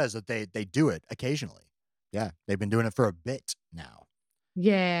Harlan says that they do it occasionally. Yeah, they've been doing it for a bit now.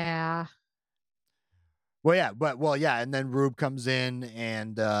 Yeah. Well, yeah, and then Rube comes in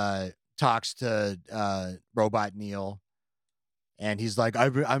and talks to Robot Neil, and he's like,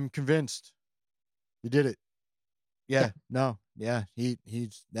 I'm convinced you did it. Yeah, no, yeah,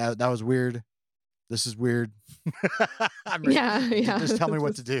 he's that was weird. This is weird. Yeah. Just tell me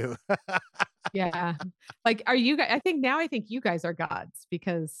what to do. Yeah. Like, are you guys, I think you guys are gods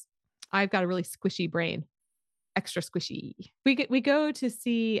because I've got a really squishy brain. Extra squishy. We go to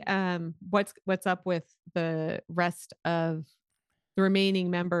see what's up with the rest of the remaining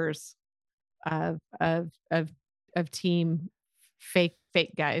members of team fake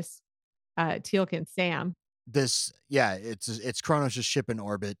guys. Teal'c and Sam. It's Kronos' ship in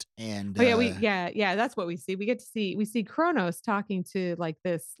orbit, and that's what we see. We see Kronos talking to like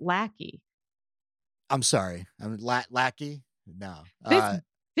this lackey. I'm sorry, I'm lackey. No,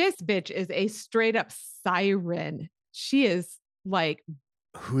 this bitch is a straight up siren. She is like,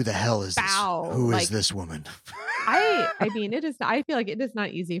 who the hell is this? Who is this woman? I mean, it is. I feel like it is not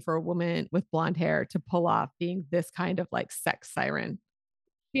easy for a woman with blonde hair to pull off being this kind of like sex siren.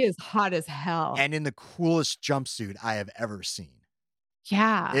 She is hot as hell. And in the coolest jumpsuit I have ever seen.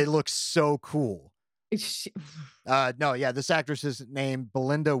 Yeah. It looks so cool. This actress is named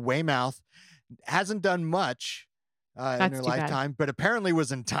Belinda Weymouth. Hasn't done much in her lifetime, but apparently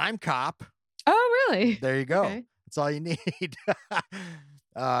was in Time Cop. Oh, really? There you go. Okay. That's all you need.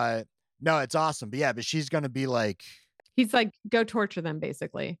 No, it's awesome. But she's going to be like... He's like, go torture them,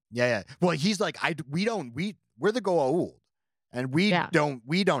 basically. Yeah. Well, he's like, we're the Goa'uld. And we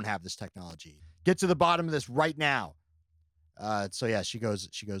don't have this technology. Get to the bottom of this right now. She goes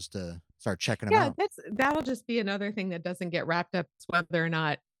to start checking them out. That'll just be another thing that doesn't get wrapped up, whether or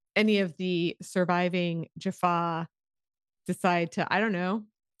not any of the surviving Jaffa decide to, I don't know,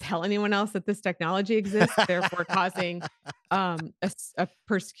 tell anyone else that this technology exists, therefore causing a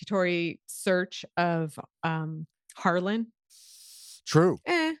persecutory search of Harlan. True.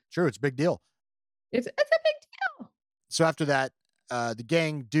 True. It's a big deal. It's a big deal. So after that, the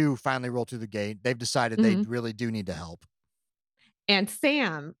gang do finally roll through the gate. They've decided they really do need to help. And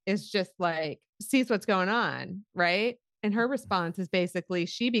Sam is just like, sees what's going on, right? And her response is basically,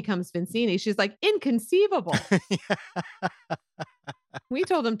 she becomes Vincini. She's like, inconceivable. We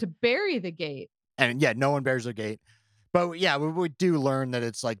told them to bury the gate. And no one buries the gate. But we do learn that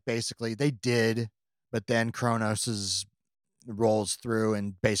it's like basically they did, but then Kronos rolls through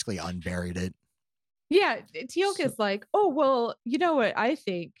and basically unburied it. Yeah, Teal'c is like, oh, well, you know what? I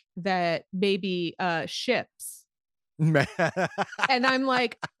think that maybe ships. And I'm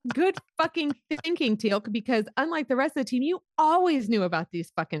like, good fucking thinking, Teal'c, because unlike the rest of the team, you always knew about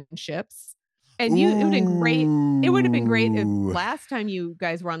these fucking ships. And it would have been great. It would have been great if last time you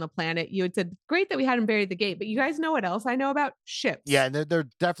guys were on the planet, you had said, great that we hadn't buried the gate, but you guys know what else I know about? Ships. Yeah, and they're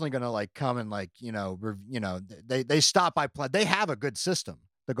definitely going to like come and like, they stop by they have a good system.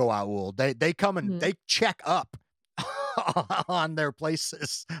 The Goa'uld. They come and they check up on their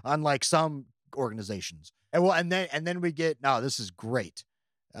places, unlike some organizations. And then we get this is great.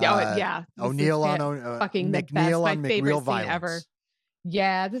 O'Neill on fucking McNeil on McReal violence ever.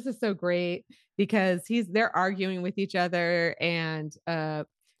 Yeah, this is so great because they're arguing with each other, and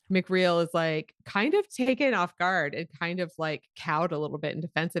McReal is like kind of taken off guard and kind of like cowed a little bit and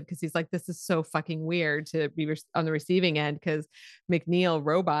defensive because he's like, this is so fucking weird to be on the receiving end, because McNeil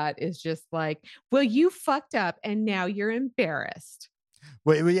robot is just like, well, you fucked up and now you're embarrassed.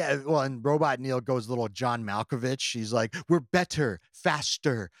 And Robot Neil goes little John Malkovich. She's like, we're better,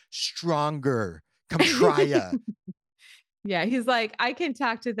 faster, stronger. ComeTrya. Yeah, he's like, I can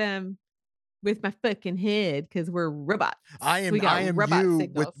talk to them with my fucking head because we're robots. I am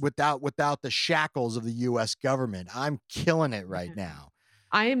you without the shackles of the U.S. government. I'm killing it right now.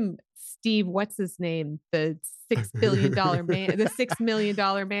 I'm Steve. What's his name? The $6 billion man. The $6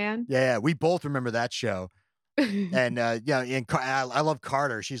 million man. Yeah, we both remember that show. And I love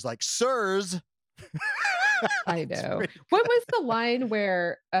Carter. She's like, sirs. I know. What was the line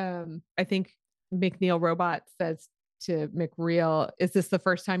where I think McNeil robot says to McReal, is this the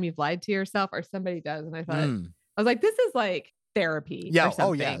first time you've lied to yourself? Or somebody does. And I thought, I was like, this is like therapy. Yeah. Or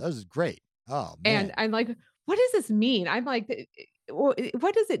something. Oh yeah. This is great. Oh man. And I'm like, what does this mean? I'm like, what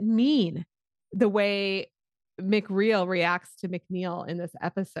does it mean? The way McReal reacts to McNeil in this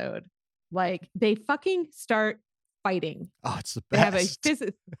episode, like they fucking start fighting. Oh, it's the best. They have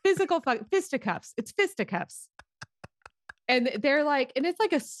a physical fisticuffs. It's fisticuffs. And they're like, and it's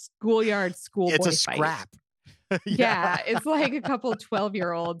like a schoolboy It's a fight. scrap. Yeah, it's like a couple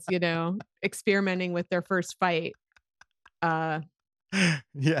 12-year-olds, experimenting with their first fight.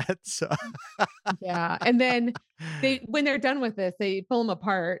 Yeah. It's, Yeah. And then when they're done with this, they pull them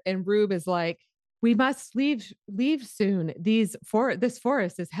apart, and Rube is like, "We must leave soon. This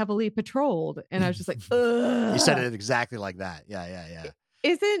forest is heavily patrolled." And I was just like, you said ugh. it exactly like that. Yeah. Yeah. Yeah.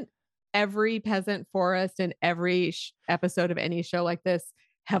 Isn't every peasant forest in every episode of any show like this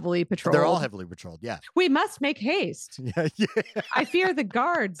heavily patrolled? They're all heavily patrolled. Yeah. We must make haste. Yeah. Yeah. I fear the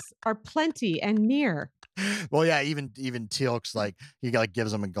guards are plenty and near. Well, yeah, even Teal'c's like, he like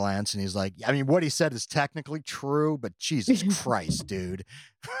gives him a glance and he's like, I mean, what he said is technically true, but Jesus Christ, dude.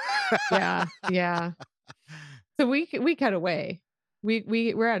 Yeah, yeah. So we cut away.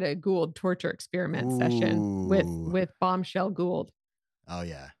 We're at a Gould torture experiment session with Bombshell Gould. Oh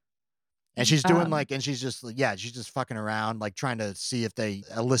yeah. And she's doing and she's just fucking around, like trying to see if they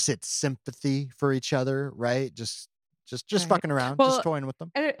elicit sympathy for each other, right? Just Right. fucking around, Well, just toying with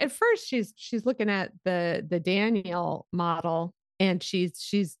them. At first she's looking at the Daniel model, and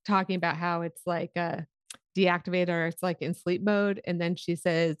she's talking about how it's like a deactivator, it's like in sleep mode, and then she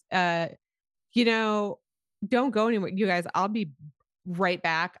says, don't go anywhere, you guys. I'll be right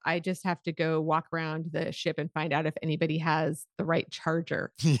back. I just have to go walk around the ship and find out if anybody has the right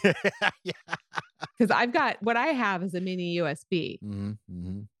charger. Yeah, yeah. Because I've got what I have is a mini USB. Mm-hmm,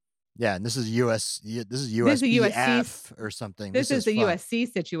 mm-hmm. Yeah, and this is USB-F or something. This is a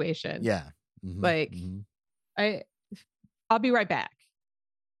USC situation. Yeah. Mm-hmm, like mm-hmm. I'll be right back.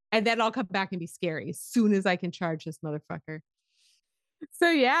 And then I'll come back and be scary as soon as I can charge this motherfucker.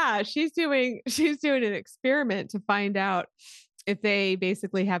 So yeah, she's doing an experiment to find out if they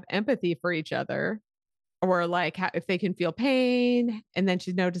basically have empathy for each other, or like if they can feel pain. And then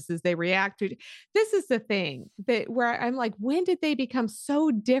she notices they react to it. This is the thing where I'm like, when did they become so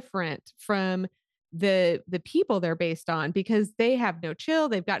different from the people they're based on? Because they have no chill,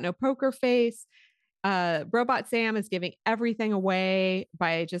 they've got no poker face. Robot Sam is giving everything away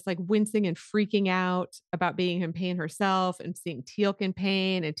by just like wincing and freaking out about being in pain herself, and seeing Teal'c in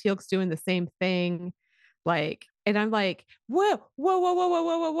pain, and Teal'c's doing the same thing. Like, and I'm like, whoa.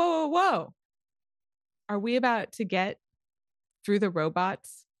 Are we about to get through the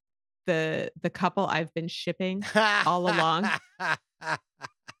robots, the couple I've been shipping all along?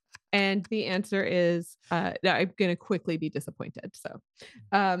 And the answer is no, I'm going to quickly be disappointed. So,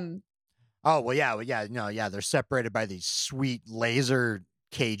 oh, well, yeah. No, yeah. They're separated by these sweet laser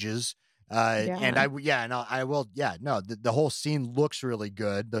cages. And I will. Yeah, no, the whole scene looks really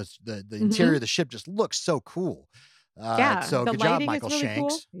good. The interior of the ship just looks so cool. So good job, Michael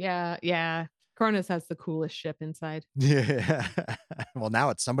Shanks. Cool. Yeah. Cronus has the coolest ship inside. Yeah. Well, now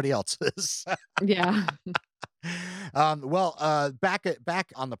it's somebody else's. Yeah. Back on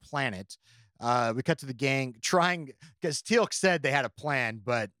the planet, we cut to the gang trying, because Teal'c said they had a plan,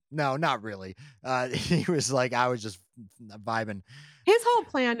 but no, not really. He was like, I was just vibing. His whole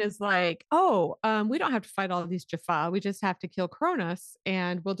plan is like, we don't have to fight all of these Jaffa. We just have to kill Cronus,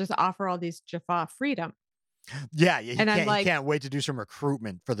 and we'll just offer all these Jaffa freedom. Yeah, he can't wait to do some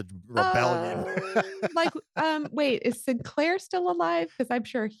recruitment for the rebellion. Wait, is Sinclair still alive? Because I'm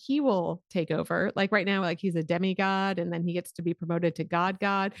sure he will take over. Like right now, like he's a demigod, and then he gets to be promoted to god.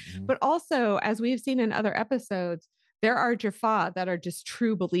 Mm-hmm. But also, as we've seen in other episodes, there are Jaffa that are just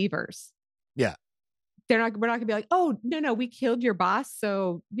true believers. Yeah. We're not gonna be like, oh no, we killed your boss,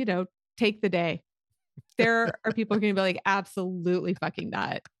 so take the day. There are people who are gonna be like, absolutely fucking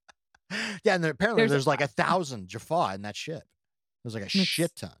not. Yeah, and apparently there's like 1,000 Jaffa in that ship. There's like a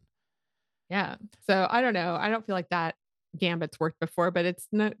shit ton. Yeah. So I don't know. I don't feel like that gambit's worked before, but it's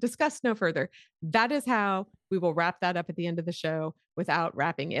discussed no further. That is how we will wrap that up at the end of the show without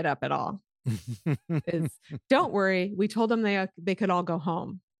wrapping it up at all. Don't worry. We told them they could all go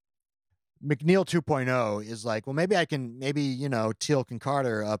home. McNeil 2.0 is like, well, maybe Teal'c and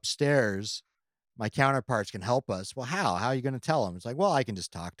Carter upstairs, my counterparts can help us. Well, how? How are you going to tell them? It's like, well, I can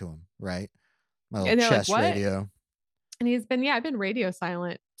just talk to them, right? My little chest radio. And he's been, I've been radio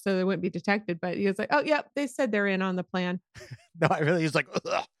silent so they wouldn't be detected. But he was like, oh, yep, they said they're in on the plan. No, he's like,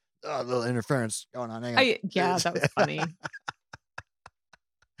 a little interference going on. Yeah, that was funny.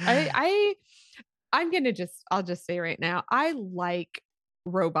 I'll just say right now, I like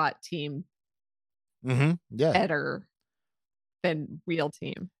robot team better than real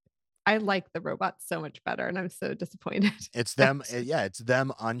team. I like the robots so much better, and I'm so disappointed. It's them. It's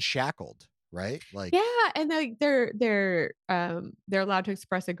them unshackled, right? Like, yeah. And they're allowed to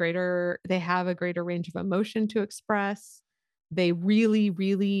express they have a greater range of emotion to express. They really,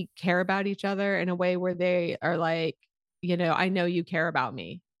 really care about each other in a way where they are like, I know you care about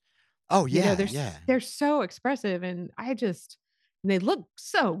me. Oh yeah. They're so expressive. And And they look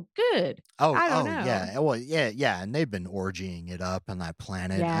so good. I don't know. Yeah. Well, yeah. And they've been orgying it up on that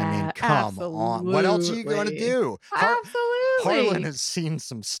planet. I mean, Yeah, come on. What else are you going to absolutely. do? Absolutely. Harlan has seen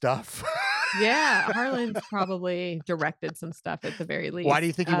some stuff. Yeah, Harlan's probably directed some stuff at the very least. Why do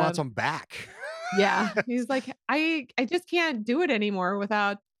you think he wants them back? Yeah, he's like, I just can't do it anymore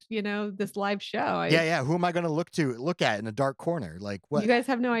without, this live show. Yeah. Who am I going to look at in a dark corner? Like, what? You guys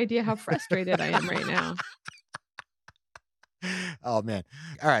have no idea how frustrated I am right now. Oh man.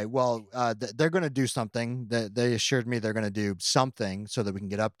 All right. Well, they're going to do something. They assured me they're going to do something so that we can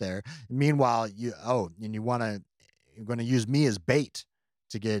get up there. Meanwhile, you're going to use me as bait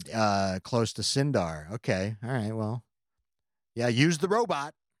to get close to Sindar. Okay. All right. Well, yeah, use the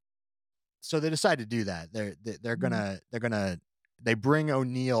robot. So they decide to do that. They bring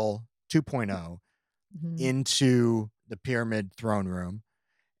O'Neill 2.0 into the pyramid throne room.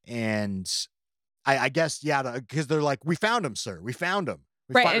 And I guess, yeah, because they're like, we found him, sir. We found him.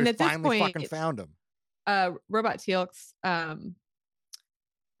 Right. And at this finally point, fucking found him. Robot Teal'c's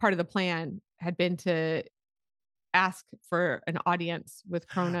part of the plan had been to ask for an audience with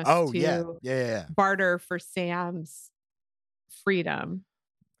Cronus to barter for Sam's freedom.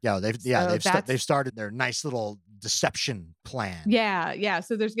 Yeah, they've started their nice little deception plan. Yeah.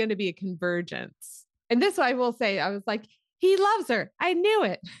 So there's going to be a convergence. And this, I will say, I was like, he loves her. I knew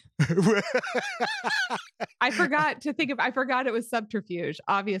it. I forgot it was subterfuge.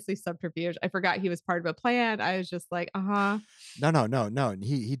 Obviously subterfuge. I forgot he was part of a plan. I was just like, No.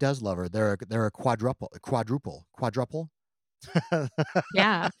 He does love her. They're a quadruple.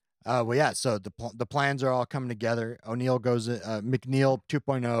 Yeah. Well, yeah. So the plans are all coming together. O'Neill McNeil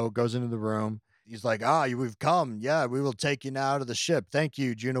 2.0 goes into the room. He's like, we've come. Yeah, we will take you now to the ship. Thank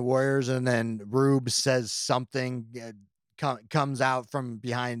you, Juno Warriors. And then Rube says something, comes out from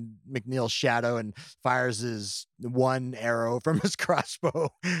behind McNeil's shadow and fires his one arrow from his crossbow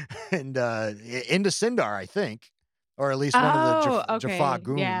and into Sindar, I think, or at least one of the Jaffa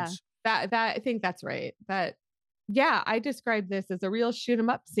goons. Yeah, that I think that's right. Yeah, I described this as a real shoot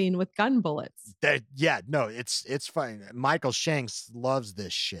 'em up scene with gun bullets. It's fine. Michael Shanks loves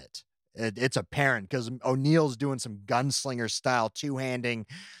this shit. It's apparent because O'Neill's doing some gunslinger style two-handing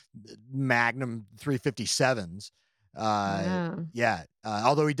Magnum 357s.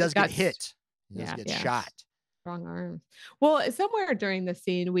 Although he does get hit. He does get shot. Strong arms. Well, somewhere during the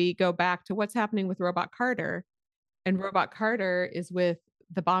scene, we go back to what's happening with Robot Carter. And Robot Carter is with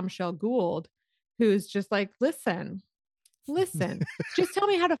the bombshell Gould, who's just like, listen, just tell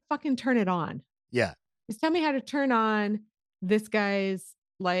me how to fucking turn it on. Yeah. Just tell me how to turn on this guy's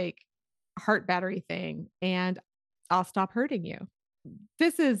like heart battery thing and I'll stop hurting you.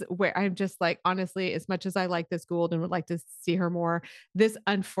 This is where I'm just like, honestly, as much as I like this Gould and would like to see her more, this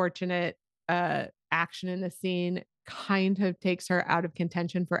unfortunate action in the scene kind of takes her out of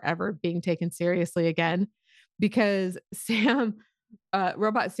contention forever being taken seriously again, because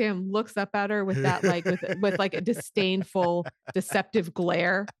Robot Sam looks up at her with that, like with like a disdainful, deceptive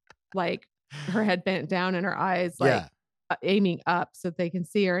glare, like her head bent down and her eyes like aiming up so they can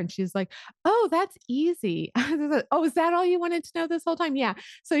see her. And she's like, oh, that's easy. Oh, is that all you wanted to know this whole time? Yeah.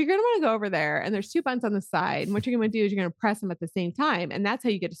 So you're going to want to go over there and there's two buttons on the side. And what you're going to do is you're going to press them at the same time. And that's how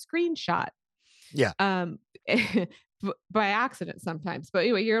you get a screenshot. Yeah. By accident sometimes. But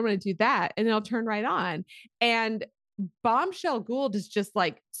anyway, you're going to do that and it'll turn right on. And Bombshell Gould is just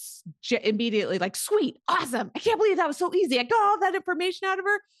like immediately like, sweet, awesome. I can't believe that was so easy. I got all that information out of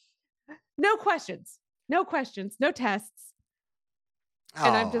her. No questions, no tests.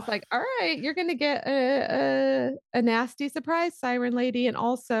 And I'm just like, all right, you're going to get a nasty surprise, Siren Lady. And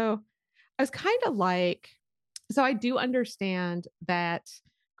also I was kind of like, so I do understand that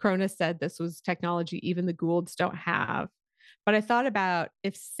Cronus said this was technology even the Goulds don't have. But I thought about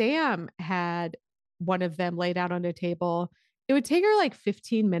if Sam had one of them laid out on a table, it would take her like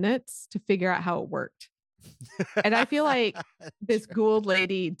 15 minutes to figure out how it worked. And I feel like this Gould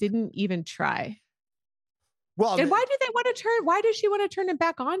lady didn't even try. Well, and why does she want to turn it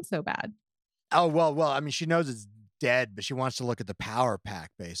back on so bad? Oh, well, I mean, she knows it's dead, but she wants to look at the power pack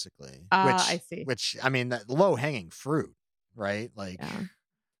basically. I see. Which, I mean, that low hanging fruit, right? Like,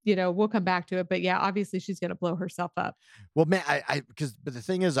 we'll come back to it, but yeah, obviously she's going to blow herself up. Well, man, but the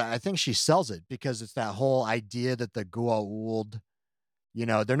thing is, I think she sells it because it's that whole idea that the Goa'uld,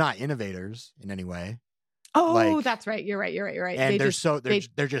 they're not innovators in any way. Oh, that's right. You're right. And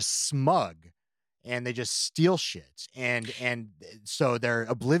they're just smug and they just steal shit. And so they're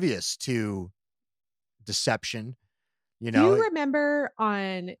oblivious to deception, Do you remember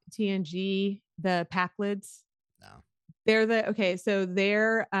on TNG, the pack lids? No. They're the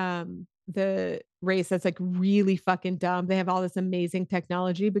race that's like really fucking dumb. They have all this amazing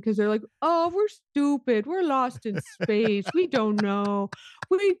technology because they're like, oh, we're stupid. We're lost in space. We don't know.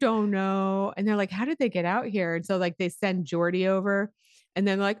 We don't know. And they're like, how did they get out here? And so like they send Jordy over and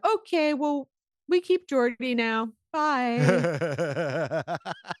then like, okay, well, we keep Jordy now. Bye.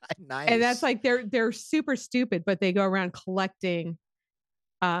 Nice. And that's like they're super stupid, but they go around collecting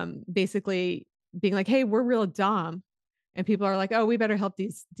basically being like, hey, we're real dumb. And people are like, oh, we better help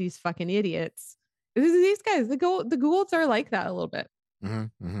these fucking idiots. These guys, the Goulds are like that a little bit,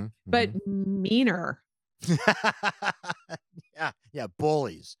 but meaner. Yeah,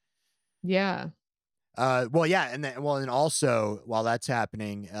 bullies. Yeah. Well, yeah, and also while that's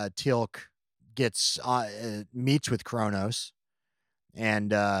happening, Teal'c gets meets with Kronos,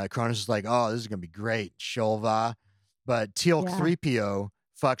 and Kronos is like, oh, this is gonna be great, Shulva, but Teal'c 3PO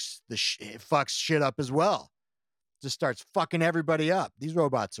fucks shit up as well. Just starts fucking everybody up. These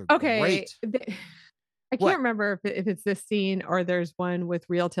robots are great. I can't remember if it's this scene or there's one with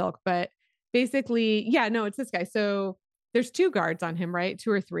real Teal'c, but basically, yeah, no, it's this guy. So there's 2 guards on him, right?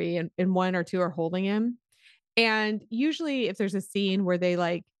 2 or 3, and 1 or 2 are holding him. And usually if there's a scene where they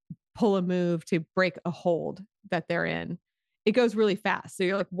like pull a move to break a hold that they're in, it goes really fast. So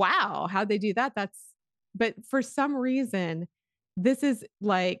you're like, wow, how'd they do that? But for some reason, this is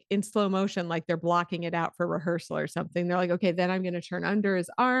like in slow motion, like they're blocking it out for rehearsal or something. They're like, okay, then I'm going to turn under his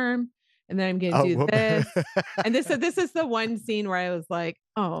arm and then I'm going to do this. And this is the one scene where I was like,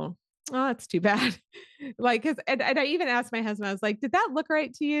 oh, that's too bad. Like, and I even asked my husband, I was like, did that look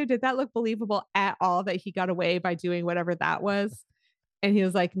right to you? Did that look believable at all that he got away by doing whatever that was? And he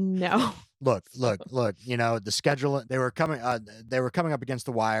was like, no. Look, you know, the schedule, they were coming up against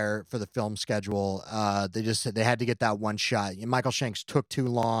the wire for the film schedule. They had to get that one shot. Michael Shanks took too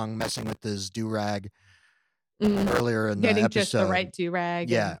long messing with his do-rag earlier in the episode. Getting just the right do-rag.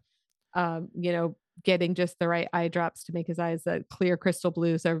 Yeah. And, you know, getting just the right eye drops to make his eyes a clear crystal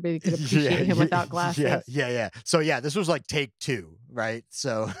blue so everybody could appreciate him without glasses. Yeah. So yeah, this was like take 2, right?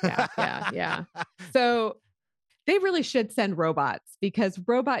 So yeah. So they really should send robots because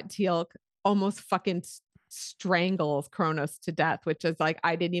robot Teal'c almost fucking strangles Kronos to death, which is like,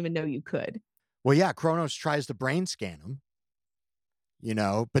 I didn't even know you could. Well, yeah, Kronos tries to brain scan him, you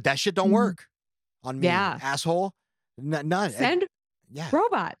know, but that shit don't work on me, asshole. None. Send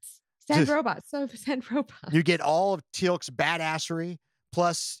robots. Send robots. So send robots. You get all of Teal'c's badassery,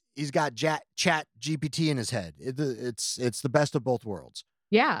 plus he's got chat GPT in his head. It's the best of both worlds.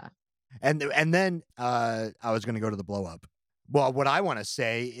 Yeah. And then I was going to go to the blow up. Well, what I want to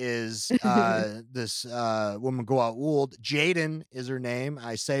say is this woman Goa'uld, Jaden is her name.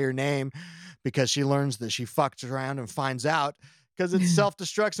 I say her name because she learns that she fucked around and finds out because it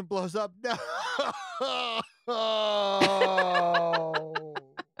self-destructs and blows up. No.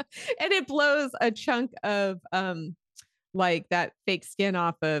 And it blows a chunk of like that fake skin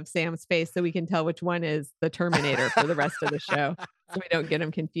off of Sam's face so we can tell which one is the Terminator for the rest of the show. So we don't get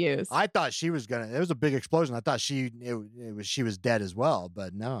him confused. I thought she was it was a big explosion. I thought she was dead as well,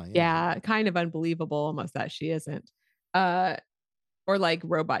 but no. Yeah, kind of unbelievable almost that she isn't. Or like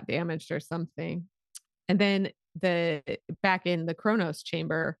robot damaged or something. And then back in the Kronos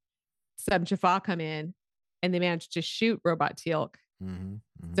chamber, Sub Jaffa come in and they manage to shoot robot Teal'c.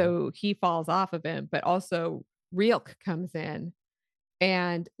 So he falls off of him, but also Reelk comes in.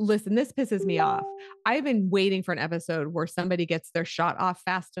 And listen, this pisses me off. I've been waiting for an episode where somebody gets their shot off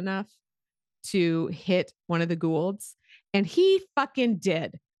fast enough to hit one of the Goulds. And he fucking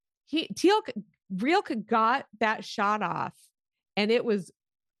did. Reelk got that shot off and it was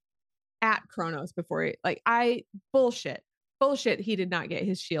at Kronos before bullshit. He did not get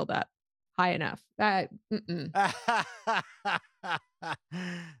his shield up high enough.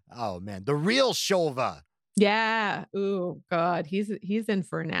 Oh man, the real Shulva. Yeah. Ooh, God. He's in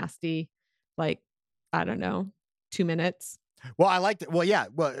for a nasty, like, I don't know, 2 minutes. Well, I liked it. Well, yeah.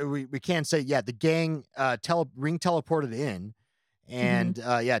 Well, we can say, yeah, the gang ring teleported in and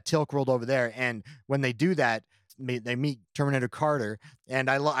Teal'c rolled over there. And when they do that, they meet Terminator Carter. And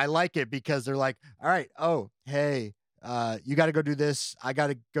I like it because they're like, all right, oh, hey, you got to go do this. I got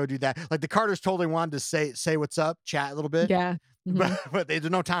to go do that. Like the Carters totally wanted to say what's up, chat a little bit. Yeah. But there's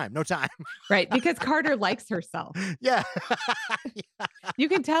no time. Right. Because Carter likes herself. Yeah. You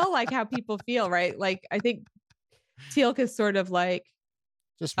can tell like how people feel, right? Like I think Teal'c is sort of like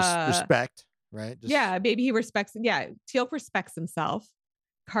just respect, right? Maybe he respects. Yeah. Teal'c respects himself.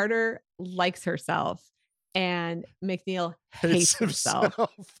 Carter likes herself and McNeil hates himself.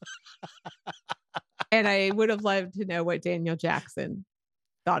 And I would have loved to know what Daniel Jackson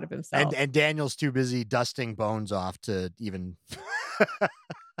thought of himself. And Daniel's too busy dusting bones off to even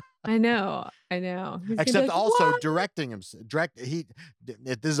I know. He's gonna be Except like, also "What?" directing him.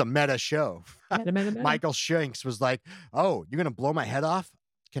 This is a meta show. Meta. Michael Shanks was like, "Oh, you're gonna blow my head off?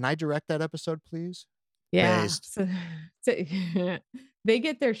 Can I direct that episode, please?" Yeah. Based. So they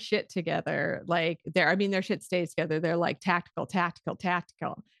get their shit together. Like their shit stays together. They're like tactical.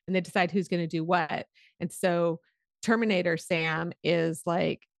 And they decide who's going to do what. And so Terminator Sam is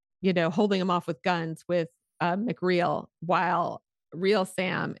like, holding him off with guns with McReal, while real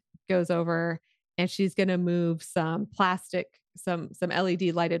Sam goes over and she's going to move some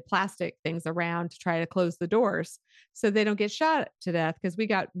LED lighted plastic things around to try to close the doors so they don't get shot to death, because we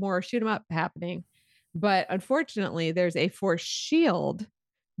got more shoot 'em up happening. But unfortunately, there's a force shield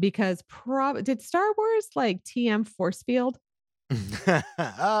because did Star Wars like TM force field?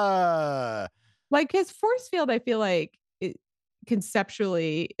 Like his force field, I feel like it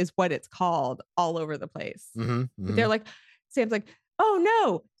conceptually is what it's called all over the place. But they're like, Sam's like, oh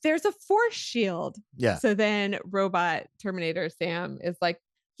no, there's a force shield. Yeah. So then robot Terminator Sam is like,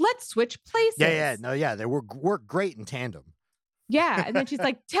 let's switch places. Yeah. They work great in tandem. Yeah. And then she's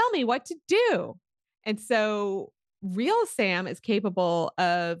like, tell me what to do. And so real Sam is capable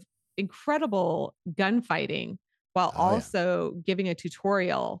of incredible gunfighting while also giving a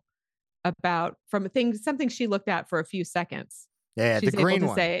tutorial about something she looked at for a few seconds. Yeah, she's the green able to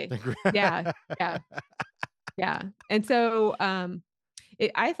one. say, yeah. And so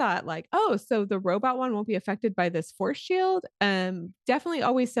I thought like, oh, so the robot one won't be affected by this force shield. Definitely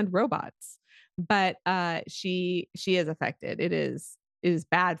always send robots, but she is affected. It is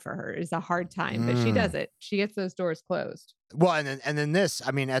bad for her. It's a hard time, but she does it. She gets those doors closed. Well, and then this,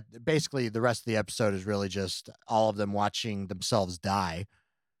 I mean, basically the rest of the episode is really just all of them watching themselves die.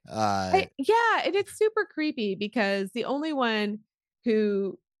 And it's super creepy because the only one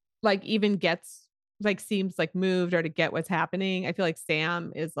who like even gets like seems like moved or to get what's happening, I feel like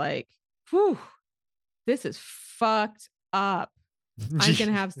Sam is like, whew, this is fucked up. I'm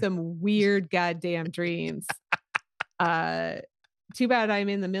gonna have some weird goddamn dreams. Too bad I'm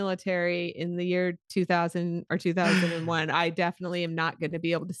in the military in the year 2000 or 2001. I definitely am not going to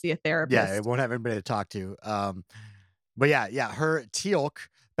be able to see a therapist. Yeah, it won't have anybody to talk to. But her Teal'c,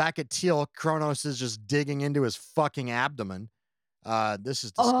 back at Teal'c, Kronos is just digging into his fucking abdomen. This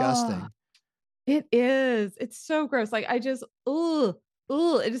is disgusting. It is. It's so gross. Like I just,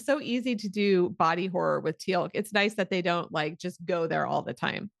 it is so easy to do body horror with Teal'c. It's nice that they don't like just go there all the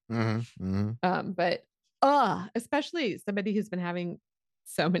time. But especially somebody who's been having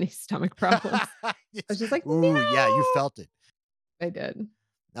so many stomach problems. I was just like, ooh, no! Yeah, you felt it. I did.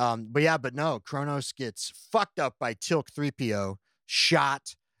 But no, Kronos gets fucked up by Teal'c 3PO,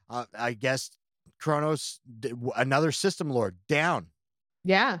 shot. I guess Kronos, another system lord, down.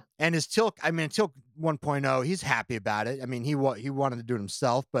 Yeah. And his Teal'c 1.0, he's happy about it. I mean, he wanted to do it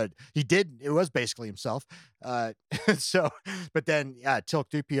himself, but he did. It was basically himself. But then, Teal'c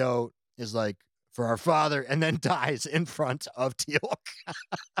 3PO is like, for our father, and then dies in front of Teal'c.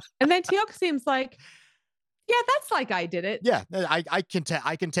 And then Teal'c seems like, yeah, that's like I did it. Yeah, I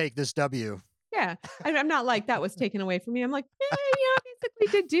can take this W. Yeah, I'm not like that was taken away from me. I'm like,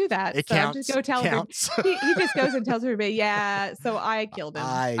 basically did do that. It so counts. I'm just go tell her. He just goes and tells everybody, yeah. So I killed him.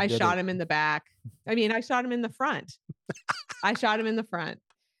 I shot him in the back. I mean, I shot him in the front.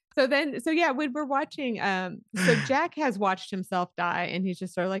 So when we're watching, so Jack has watched himself die, and he's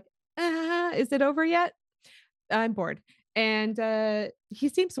just sort of like, is it over yet? I'm bored. And he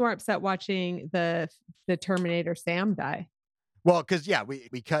seems more upset watching the Terminator Sam die. Well, because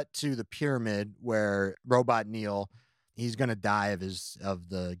we cut to the pyramid where Robot Neil, he's gonna die of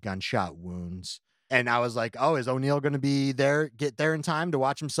the gunshot wounds. And I was like, oh, is O'Neill gonna be there, get there in time to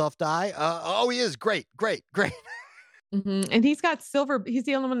watch himself die? He is. Great. Mm-hmm. And he's got silver. He's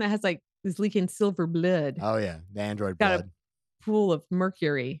the only one that has like is leaking silver blood. Oh yeah, the android got blood. A pool of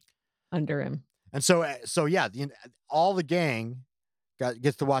mercury under him. And so all the gang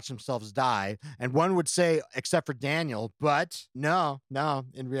gets to watch themselves die. And one would say, except for Daniel, but no,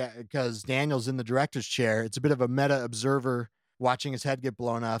 because Daniel's in the director's chair. It's a bit of a meta observer watching his head get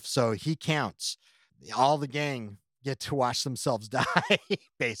blown off. So he counts. All the gang get to watch themselves die,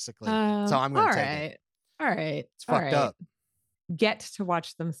 basically. So I'm going to take it. All right. It's fucked up. Get to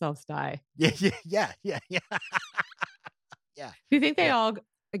watch themselves die. Yeah. Do you think they all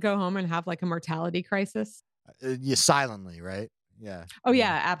go home and have like a mortality crisis? Silently, right? Yeah. Oh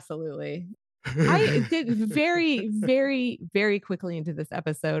yeah, absolutely. I did very, very, very quickly into this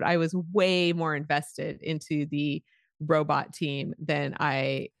episode. I was way more invested into the robot team than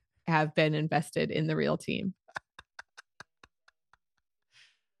I have been invested in the real team.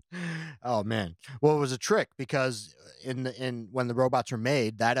 Oh man. Well, it was a trick because in when the robots were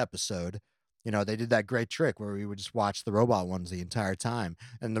made, that episode, they did that great trick where we would just watch the robot ones the entire time,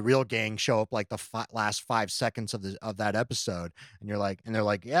 and the real gang show up like the last 5 seconds of that episode, and they're like,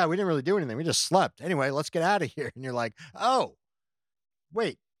 yeah, we didn't really do anything, we just slept. Anyway, let's get out of here. And you're like, oh,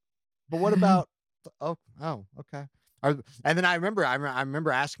 wait, but what about? Oh, okay. And then I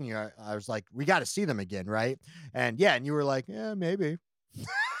remember asking you, I was like, we got to see them again, right? And yeah, and you were like, yeah, maybe.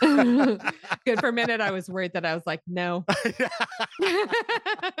 Good. For a minute, I was worried that I was like, no.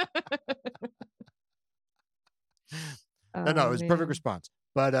 No, it was a perfect response.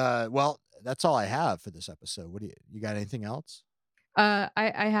 But well, that's all I have for this episode. What do you got? Anything else? I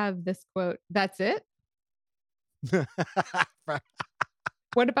have this quote. That's it.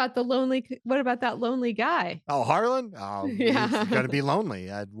 What about that lonely guy? Oh, Harlan? Oh, Yeah. he's gonna be lonely.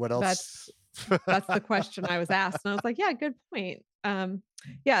 What else? That's the question I was asked, and I was like, yeah, good point.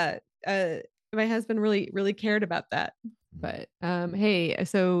 Yeah, my husband really cared about that. But hey, hey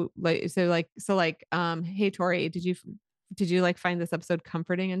Tori, did you like find this episode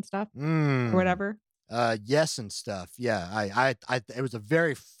comforting and stuff or whatever? Yes, and stuff. Yeah, I it was a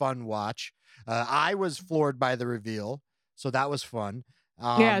very fun watch. I was floored by the reveal, so that was fun.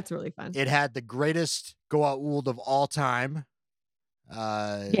 Yeah, it's really fun. It had the greatest Goa'uld of all time.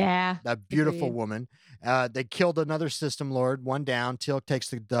 Yeah, that beautiful agreed. woman. They killed another system lord. One down. Teal'c takes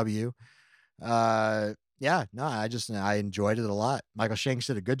the W. Yeah, no, I enjoyed it a lot. Michael Shanks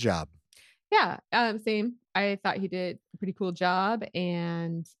did a good job. Yeah, same. I thought he did a pretty cool job,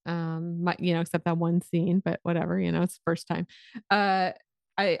 and except that one scene, but whatever, it's the first time. I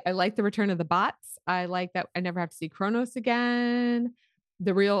like the return of the bots. I like that I never have to see Kronos again.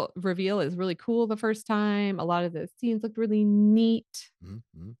 The real reveal is really cool the first time. A lot of the scenes looked really neat.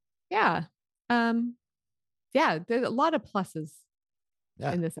 Mm-hmm. Yeah. Yeah, there's a lot of pluses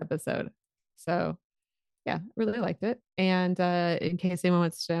in this episode. So yeah, really liked it. And in case anyone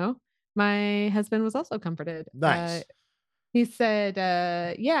wants to know, my husband was also comforted. Nice. He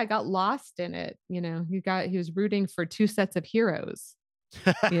said, yeah, I got lost in it. He was rooting for two sets of heroes.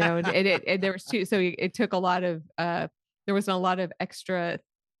 And there was two. So it took a lot of, there wasn't a lot of extra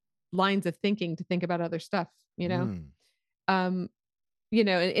lines of thinking to think about other stuff, and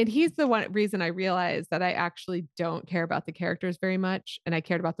he's the reason I realized that I actually don't care about the characters very much. And I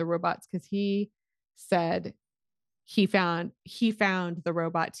cared about the robots because he said he found the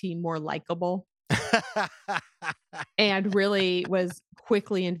robot team more likable and really was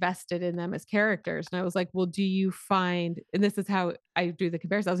quickly invested in them as characters. And I was like, well, do you find, and this is how I do the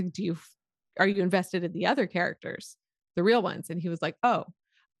comparison. I was like, are you invested in the other characters, the real ones? And he was like, oh,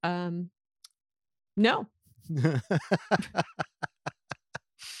 no.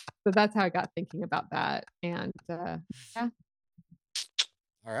 So that's how I got thinking about that. And yeah.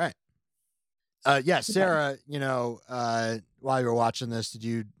 All right. Yeah, Sarah, while you were watching this, did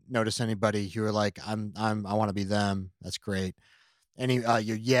you notice anybody who were like, I want to be them? That's great.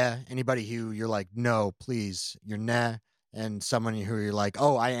 Anybody who you're like, no, please, you're Neh, and someone who you're like,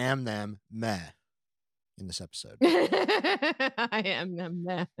 oh, I am them, meh, in this episode. I am them,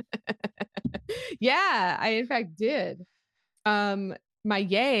 meh. Yeah, I in fact did. My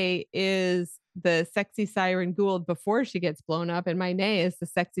Yeh is the sexy siren Goa'uld before she gets blown up, and my Neh is the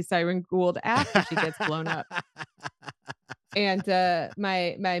sexy siren Goa'uld after she gets blown up. And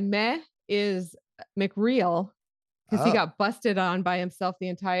my meh is McReal, because he got busted on by himself the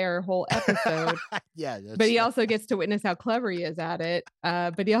entire whole episode. Yeah, but he also gets to witness how clever he is at it.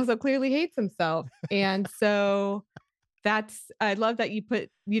 But he also clearly hates himself, and so I love that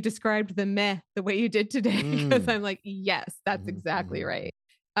you described the meh the way you did today, because I'm like, yes, that's exactly right.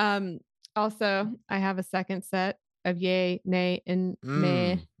 Also, I have a second set of Yeh, Neh, and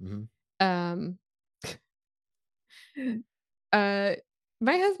Meh.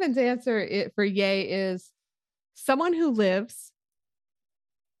 My husband's answer for Yeh is someone who lives.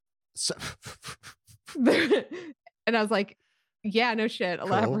 And I was like, yeah, no shit.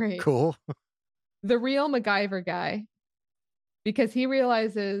 Elaborate. Cool. The real MacGyver guy, because he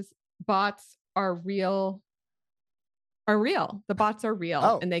realizes bots are real. The bots are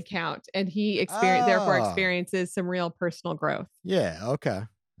real and they count. And he therefore experiences some real personal growth. Yeah. Okay. All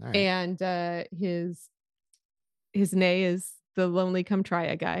right. And his Neh is the lonely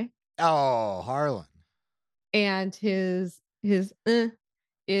ComeTrya guy. Oh, Harlan. And his is the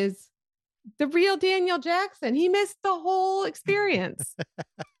real Daniel Jackson. He missed the whole experience.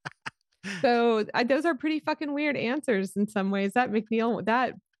 So those are pretty fucking weird answers in some ways. That McNeil,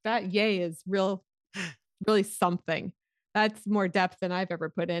 that Yeh is really something. That's more depth than I've ever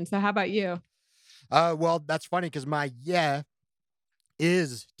put in. So how about you? Well, that's funny because my Yeh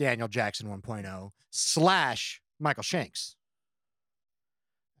is Daniel Jackson 1.0 / Michael Shanks.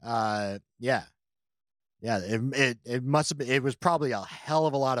 Yeah. It must have been, it was probably a hell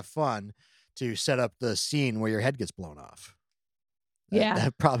of a lot of fun to set up the scene where your head gets blown off.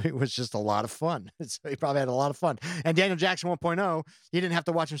 That probably was just a lot of fun. So he probably had a lot of fun. And Daniel Jackson 1.0, he didn't have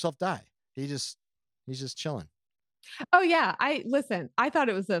to watch himself die. He's just chilling. Oh yeah. I thought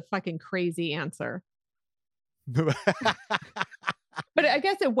it was a fucking crazy answer. But I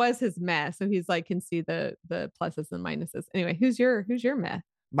guess it was his meh. So he's like, can see the pluses and minuses. Anyway, who's your meh?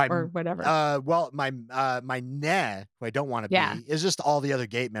 Or whatever. Well, my Neh, who I don't want to be, is just all the other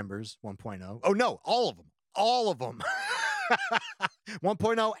gate members 1.0. Oh no, all of them.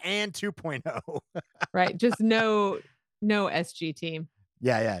 1.0 and 2.0. Right. Just no SG team.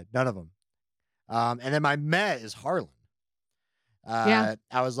 Yeah, none of them. And then my meh is Harlan. I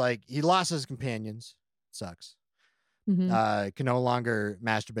was like, he lost his companions. Sucks. Mm-hmm. Can no longer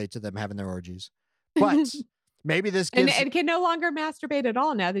masturbate to them having their orgies. But maybe this gives... and can no longer masturbate at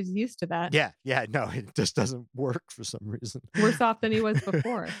all now that he's used to that. Yeah, no, it just doesn't work for some reason. Worse off than he was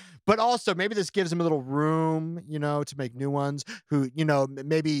before. But also maybe this gives him a little room, to make new ones who,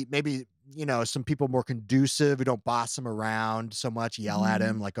 maybe, some people more conducive who don't boss him around so much, yell at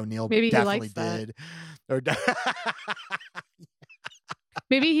him like O'Neill definitely did. Or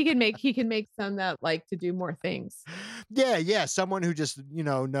maybe he can make some that like to do more things. Yeah. Someone who just,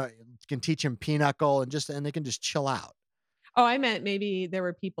 can teach him pinochle and they can just chill out. Oh, I meant maybe there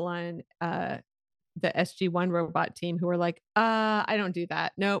were people on the SG1 robot team who were like, I don't do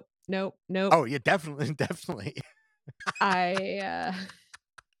that. Nope. Oh yeah, definitely.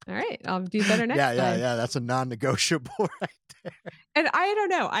 All right, I'll do better next time. Yeah. That's a non-negotiable right there. And I don't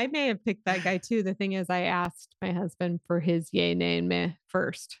know. I may have picked that guy too. The thing is, I asked my husband for his yay, nay, and meh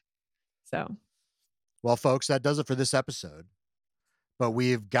first. So, well, folks, that does it for this episode. But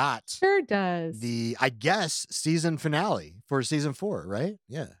we've got the, I guess, season finale for season 4, right?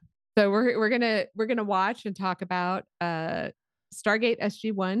 Yeah. So we're gonna watch and talk about Stargate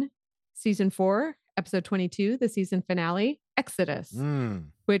SG1 season 4, episode 22, the season finale, Exodus,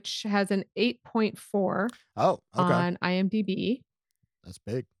 which has an 8.4 on IMDb. That's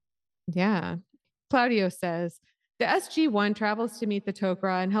big. Yeah. Claudio says, the SG-1 travels to meet the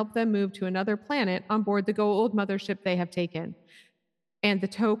Tok'ra and help them move to another planet on board the gold mothership they have taken. And the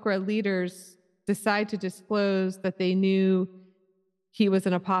Tok'ra leaders decide to disclose that they knew he was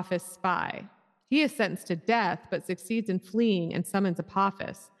an Apophis spy. He is sentenced to death, but succeeds in fleeing and summons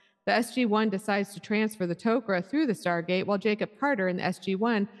Apophis. The SG-1 decides to transfer the Tok'ra through the Stargate while Jacob Carter and the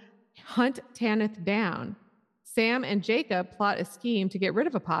SG-1 hunt Tanith down. Sam and Jacob plot a scheme to get rid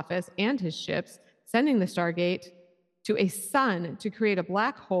of Apophis and his ships, sending the Stargate to a sun to create a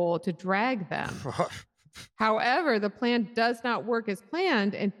black hole to drag them. However, the plan does not work as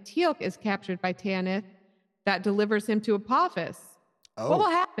planned, and Teal'c is captured by Tanith that delivers him to Apophis. What will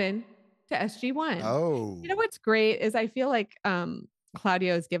happen to SG-1? You know what's great is I feel like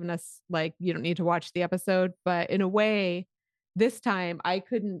Claudio has given us, like, you don't need to watch the episode, but in a way, this time I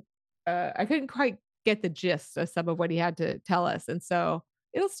couldn't quite get the gist of some of what he had to tell us, and so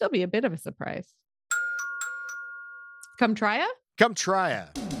it'll still be a bit of a surprise. ComeTrya? ComeTrya.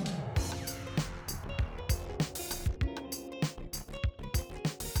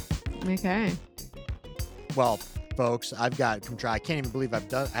 Okay. Well, folks, I've got ComeTrya. I can't even believe I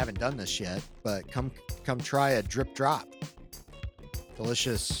haven't done this yet, but ComeTrya Drip Drop.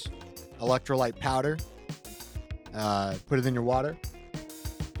 Delicious electrolyte powder. Put it in your water.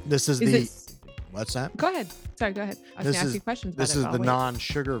 This is what's that? Go ahead. Sorry, go ahead. I was going to ask you questions about it. This is the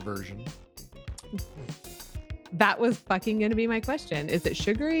non-sugar version. That was fucking going to be my question. Is it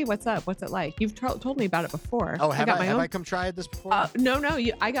sugary? What's up? What's it like? You've told me about it before. Oh, have I ComeTrya this before? No.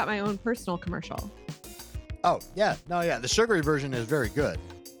 I got my own personal commercial. Oh, yeah. No, yeah. The sugary version is very good.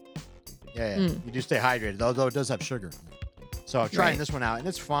 Yeah. You do stay hydrated, although it does have sugar in it. So I'm trying this one out, and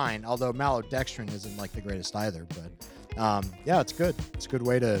it's fine, although maltodextrin isn't like the greatest either. But yeah, it's good. It's a good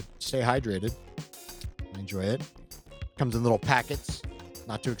way to stay hydrated. I enjoy it. Comes in little packets,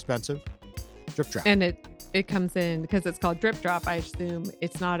 not too expensive. Drip Drop. And it comes in, because it's called Drip Drop, I assume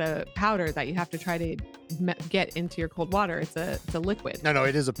it's not a powder that you have to try to get into your cold water. It's a liquid. No,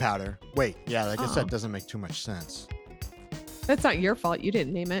 it is a powder. Wait, yeah, I guess that doesn't make too much sense. That's not your fault. You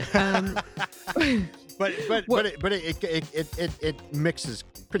didn't name it. But it mixes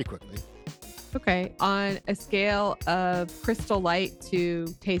pretty quickly. Okay, on a scale of Crystal Light to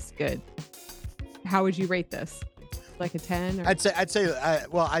Taste Good, how would you rate this? Like a 10? Or? I'd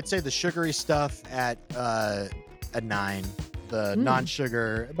say the sugary stuff at a 9. The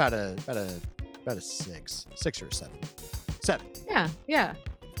non-sugar about a 6 or a 7. 7. Yeah.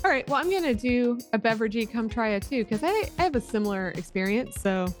 All right. Well, I'm going to do a beveragey ComeTrya too, because I have a similar experience.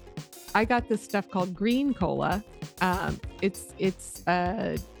 So I got this stuff called green cola. It's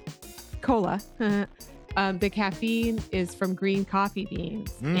cola. The caffeine is from green coffee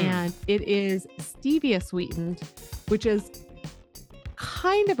beans, and it is stevia sweetened, which is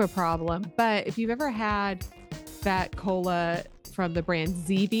kind of a problem. But if you've ever had that cola from the brand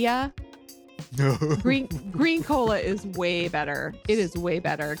Zevia, green cola is way better. It is way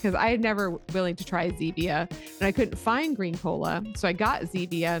better, because I had never willing to try Zevia and I couldn't find green cola. So I got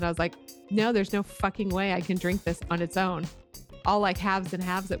Zevia and I was like, no, there's no fucking way I can drink this on its own. I'll like halves and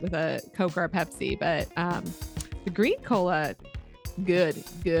halves it with a Coke or a Pepsi. But the green cola,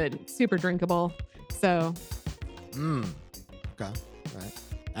 good, super drinkable. So. Okay.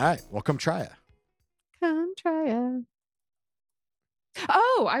 All right. Well, ComeTrya. ComeTrya.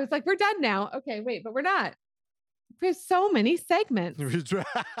 Oh, I was like, we're done now. Okay, wait, but we're not. We have so many segments.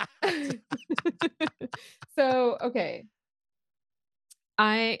 So, okay.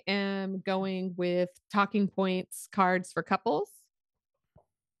 I am going with talking points cards for couples.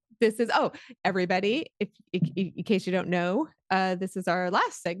 This is, everybody, if in case you don't know, this is our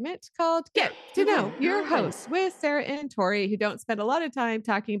last segment called Get to Know Your Host with Sarah and Tori, who don't spend a lot of time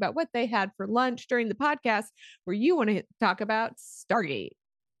talking about what they had for lunch during the podcast, where you want to talk about Stargate.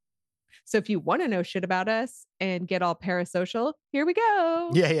 So if you want to know shit about us and get all parasocial, here we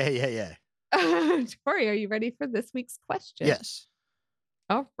go. Yeah. Tori, are you ready for this week's question? Yes.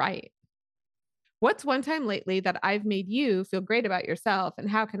 All right. What's one time lately that I've made you feel great about yourself, and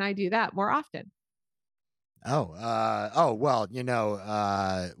how can I do that more often? Well, I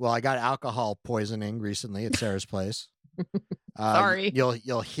got alcohol poisoning recently at Sarah's place. Sorry.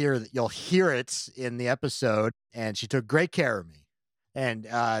 You'll hear it in the episode, and she took great care of me. And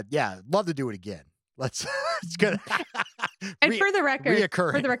love to do it again. It's good. And for the record,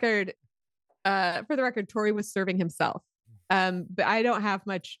 Tori was serving himself. But I don't have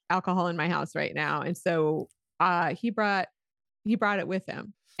much alcohol in my house right now, and so he brought it with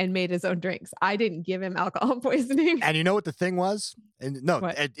him and made his own drinks. I didn't give him alcohol poisoning. And you know what the thing was? And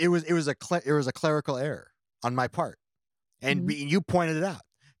no, it was a clerical error on my part, and you pointed it out,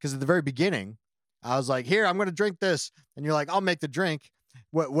 because at the very beginning, I was like, "Here, I'm going to drink this," and you're like, "I'll make the drink.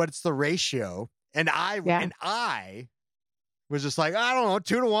 What's the ratio?" And I was just like, "I don't know,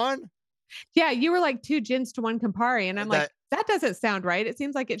 2-1." Yeah, you were like 2 gins to 1 Campari, and I'm like, that doesn't sound right. It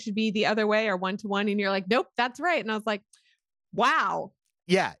seems like it should be the other way, or 1-to-1. And you're like, nope, that's right. And I was like, wow.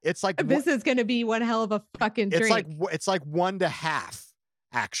 Yeah, it's like this is going to be one hell of a fucking drink. It's like 1 to half,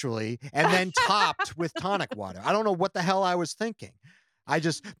 actually, and then topped with tonic water. I don't know what the hell I was thinking.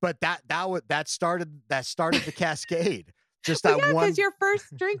 But that started the cascade. Just that one, because your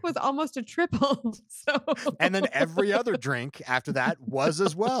first drink was almost a triple. So, and then every other drink after that was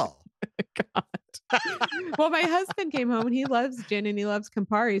as well. God. Well, my husband came home and he loves gin and he loves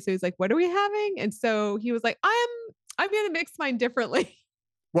Campari. So he's like, "What are we having?" And so he was like, I'm going to mix mine differently.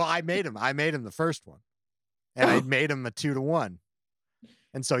 Well, I made him the first one, and I made him a 2-to-1.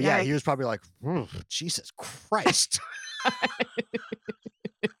 And so, he was probably like, Jesus Christ.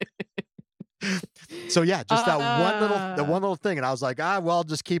 So just that one little thing. And I was like, I'll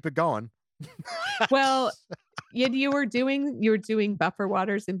just keep it going. Well, you were doing buffer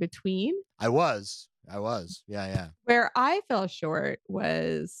waters in between. I was. Yeah. Where I fell short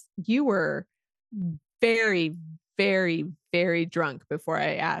was you were very, very, very drunk before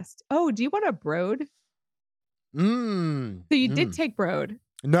I asked, "Oh, do you want a broad?" So you did take broad.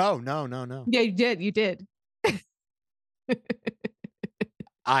 No. Yeah, you did.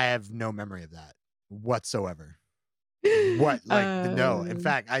 I have no memory of that whatsoever. What? No. In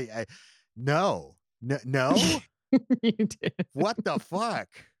fact, I no. You did. What the fuck?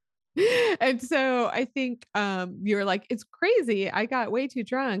 And so I think you were like, "It's crazy. I got way too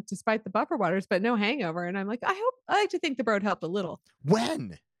drunk despite the buffer waters, but no hangover." And I'm like, I like to think the broad helped a little.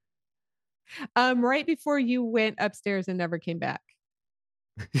 When? Right before you went upstairs and never came back.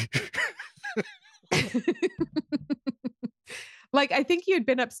 Like, I think you had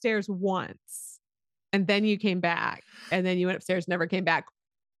been upstairs once and then you came back, and then you went upstairs, never came back.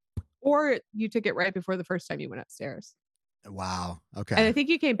 Or you took it right before the first time you went upstairs. Wow. Okay. And I think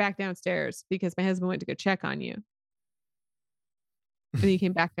you came back downstairs because my husband went to go check on you. And you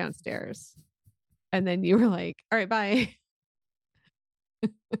came back downstairs. And then you were like, "All right, bye."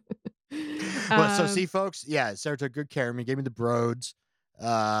 Well, so see, folks, Sarah took good care of me, gave me the broads.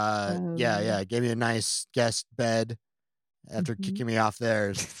 Gave me a nice guest bed after kicking me off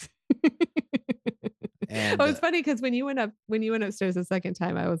theirs. And it's funny because when you went upstairs the second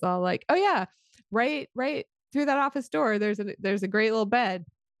time, I was all like, "Oh yeah, right through that office door, there's a great little bed.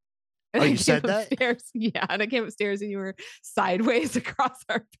 And Oh, I you came said that? upstairs. Yeah, and I came upstairs and you were sideways across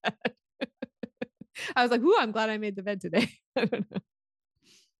our bed. I was like, "Ooh, I'm glad I made the bed today." I don't know.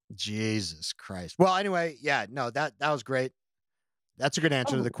 Jesus Christ. Well, anyway, yeah, no, that was great. That's a good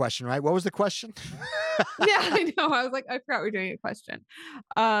answer to Oh. the question, right? What was the question? Yeah, I know. I was like, I forgot we're doing a question.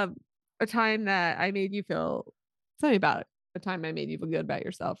 A time that I made you feel. Tell me about it. A time I made you feel good about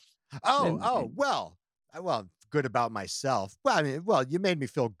yourself. Well, good about myself. Well, I mean, well, you made me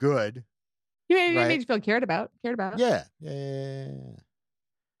feel good, You made right? you feel cared about. Cared about. Yeah.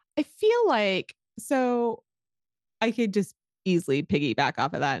 I feel like so I could just easily piggyback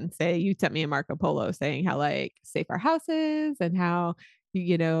off of that and say you sent me a Marco Polo saying how like safe our house is and how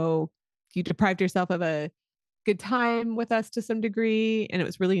you deprived yourself of a good time with us to some degree, and it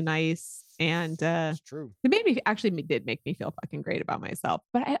was really nice. And It's true. it did make me feel fucking great about myself.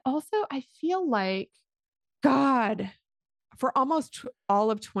 But I feel like God, for almost all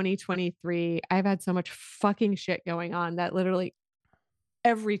of 2023, I've had so much fucking shit going on that literally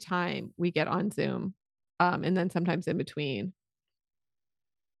every time we get on Zoom, and then sometimes in between,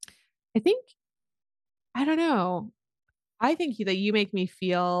 I think, I don't know. I think that you make me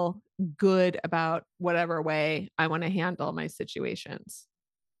feel good about whatever way I want to handle my situations.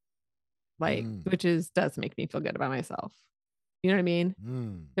 Like, which does make me feel good about myself. You know what I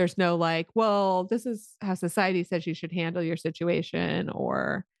mean? There's no like, well, this is how society says you should handle your situation,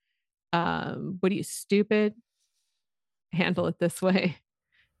 or what are you, stupid? Handle it this way.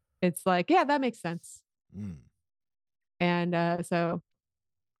 It's like, yeah, that makes sense. And so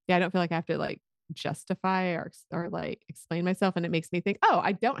yeah, I don't feel like I have to like justify or like explain myself. And it makes me think, oh,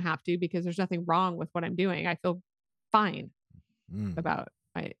 I don't have to, because there's nothing wrong with what I'm doing. I feel fine about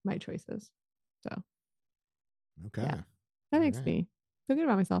my choices. So Okay. yeah, that makes me feel good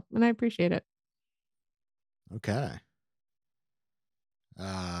about myself, and I appreciate it. Okay.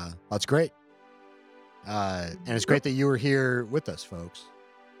 That's great. And it's great that you were here with us, folks.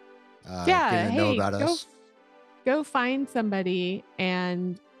 Getting to know about us. Go find somebody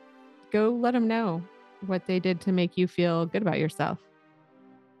and go let them know what they did to make you feel good about yourself.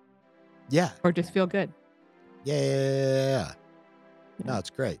 Yeah. Or just feel good. Yeah. No, it's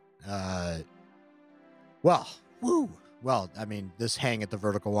great. Well, I mean, this hang at the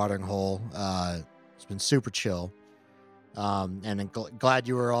vertical watering hole, it's been super chill. And I'm glad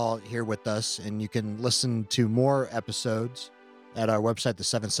you were all here with us, and you can listen to more episodes at our website,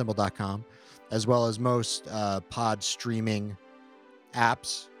 the7symbol.com, as well as most pod streaming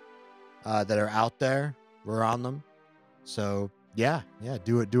apps that are out there. We're on them. So yeah,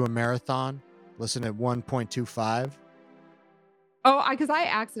 do a marathon. Listen at 1.25. Oh, because I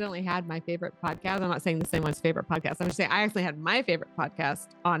accidentally had my favorite podcast. I'm not saying the same one's favorite podcast. I'm just saying I actually had my favorite podcast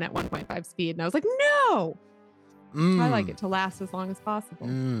on at 1.5 speed, and I was like, no. I like it to last as long as possible.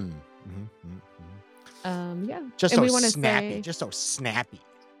 Yeah. Just and so we want to snappy. say, Just so snappy.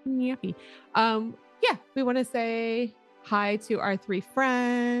 Snappy. Yeah, we want to say hi to our 3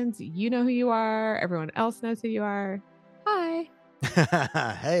 friends. You know who you are. Everyone else knows who you are. Hi.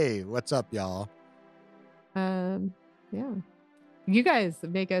 Hey, what's up, y'all? Yeah. You guys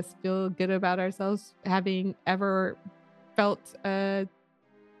make us feel good about ourselves, having ever felt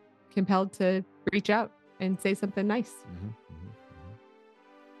compelled to reach out and say something nice.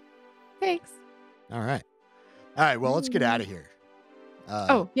 Thanks. All right. Well, let's get out of here.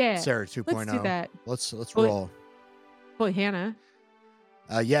 Yeah. Sarah 2.0. Let's do that. Let's roll. Holy Hannah.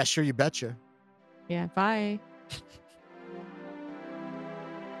 Yeah, sure, you betcha. Yeah. Bye.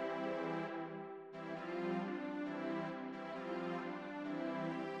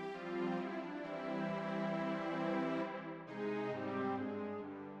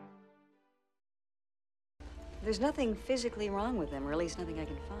 There's nothing physically wrong with them, or at least nothing I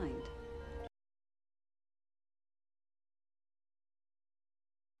can find.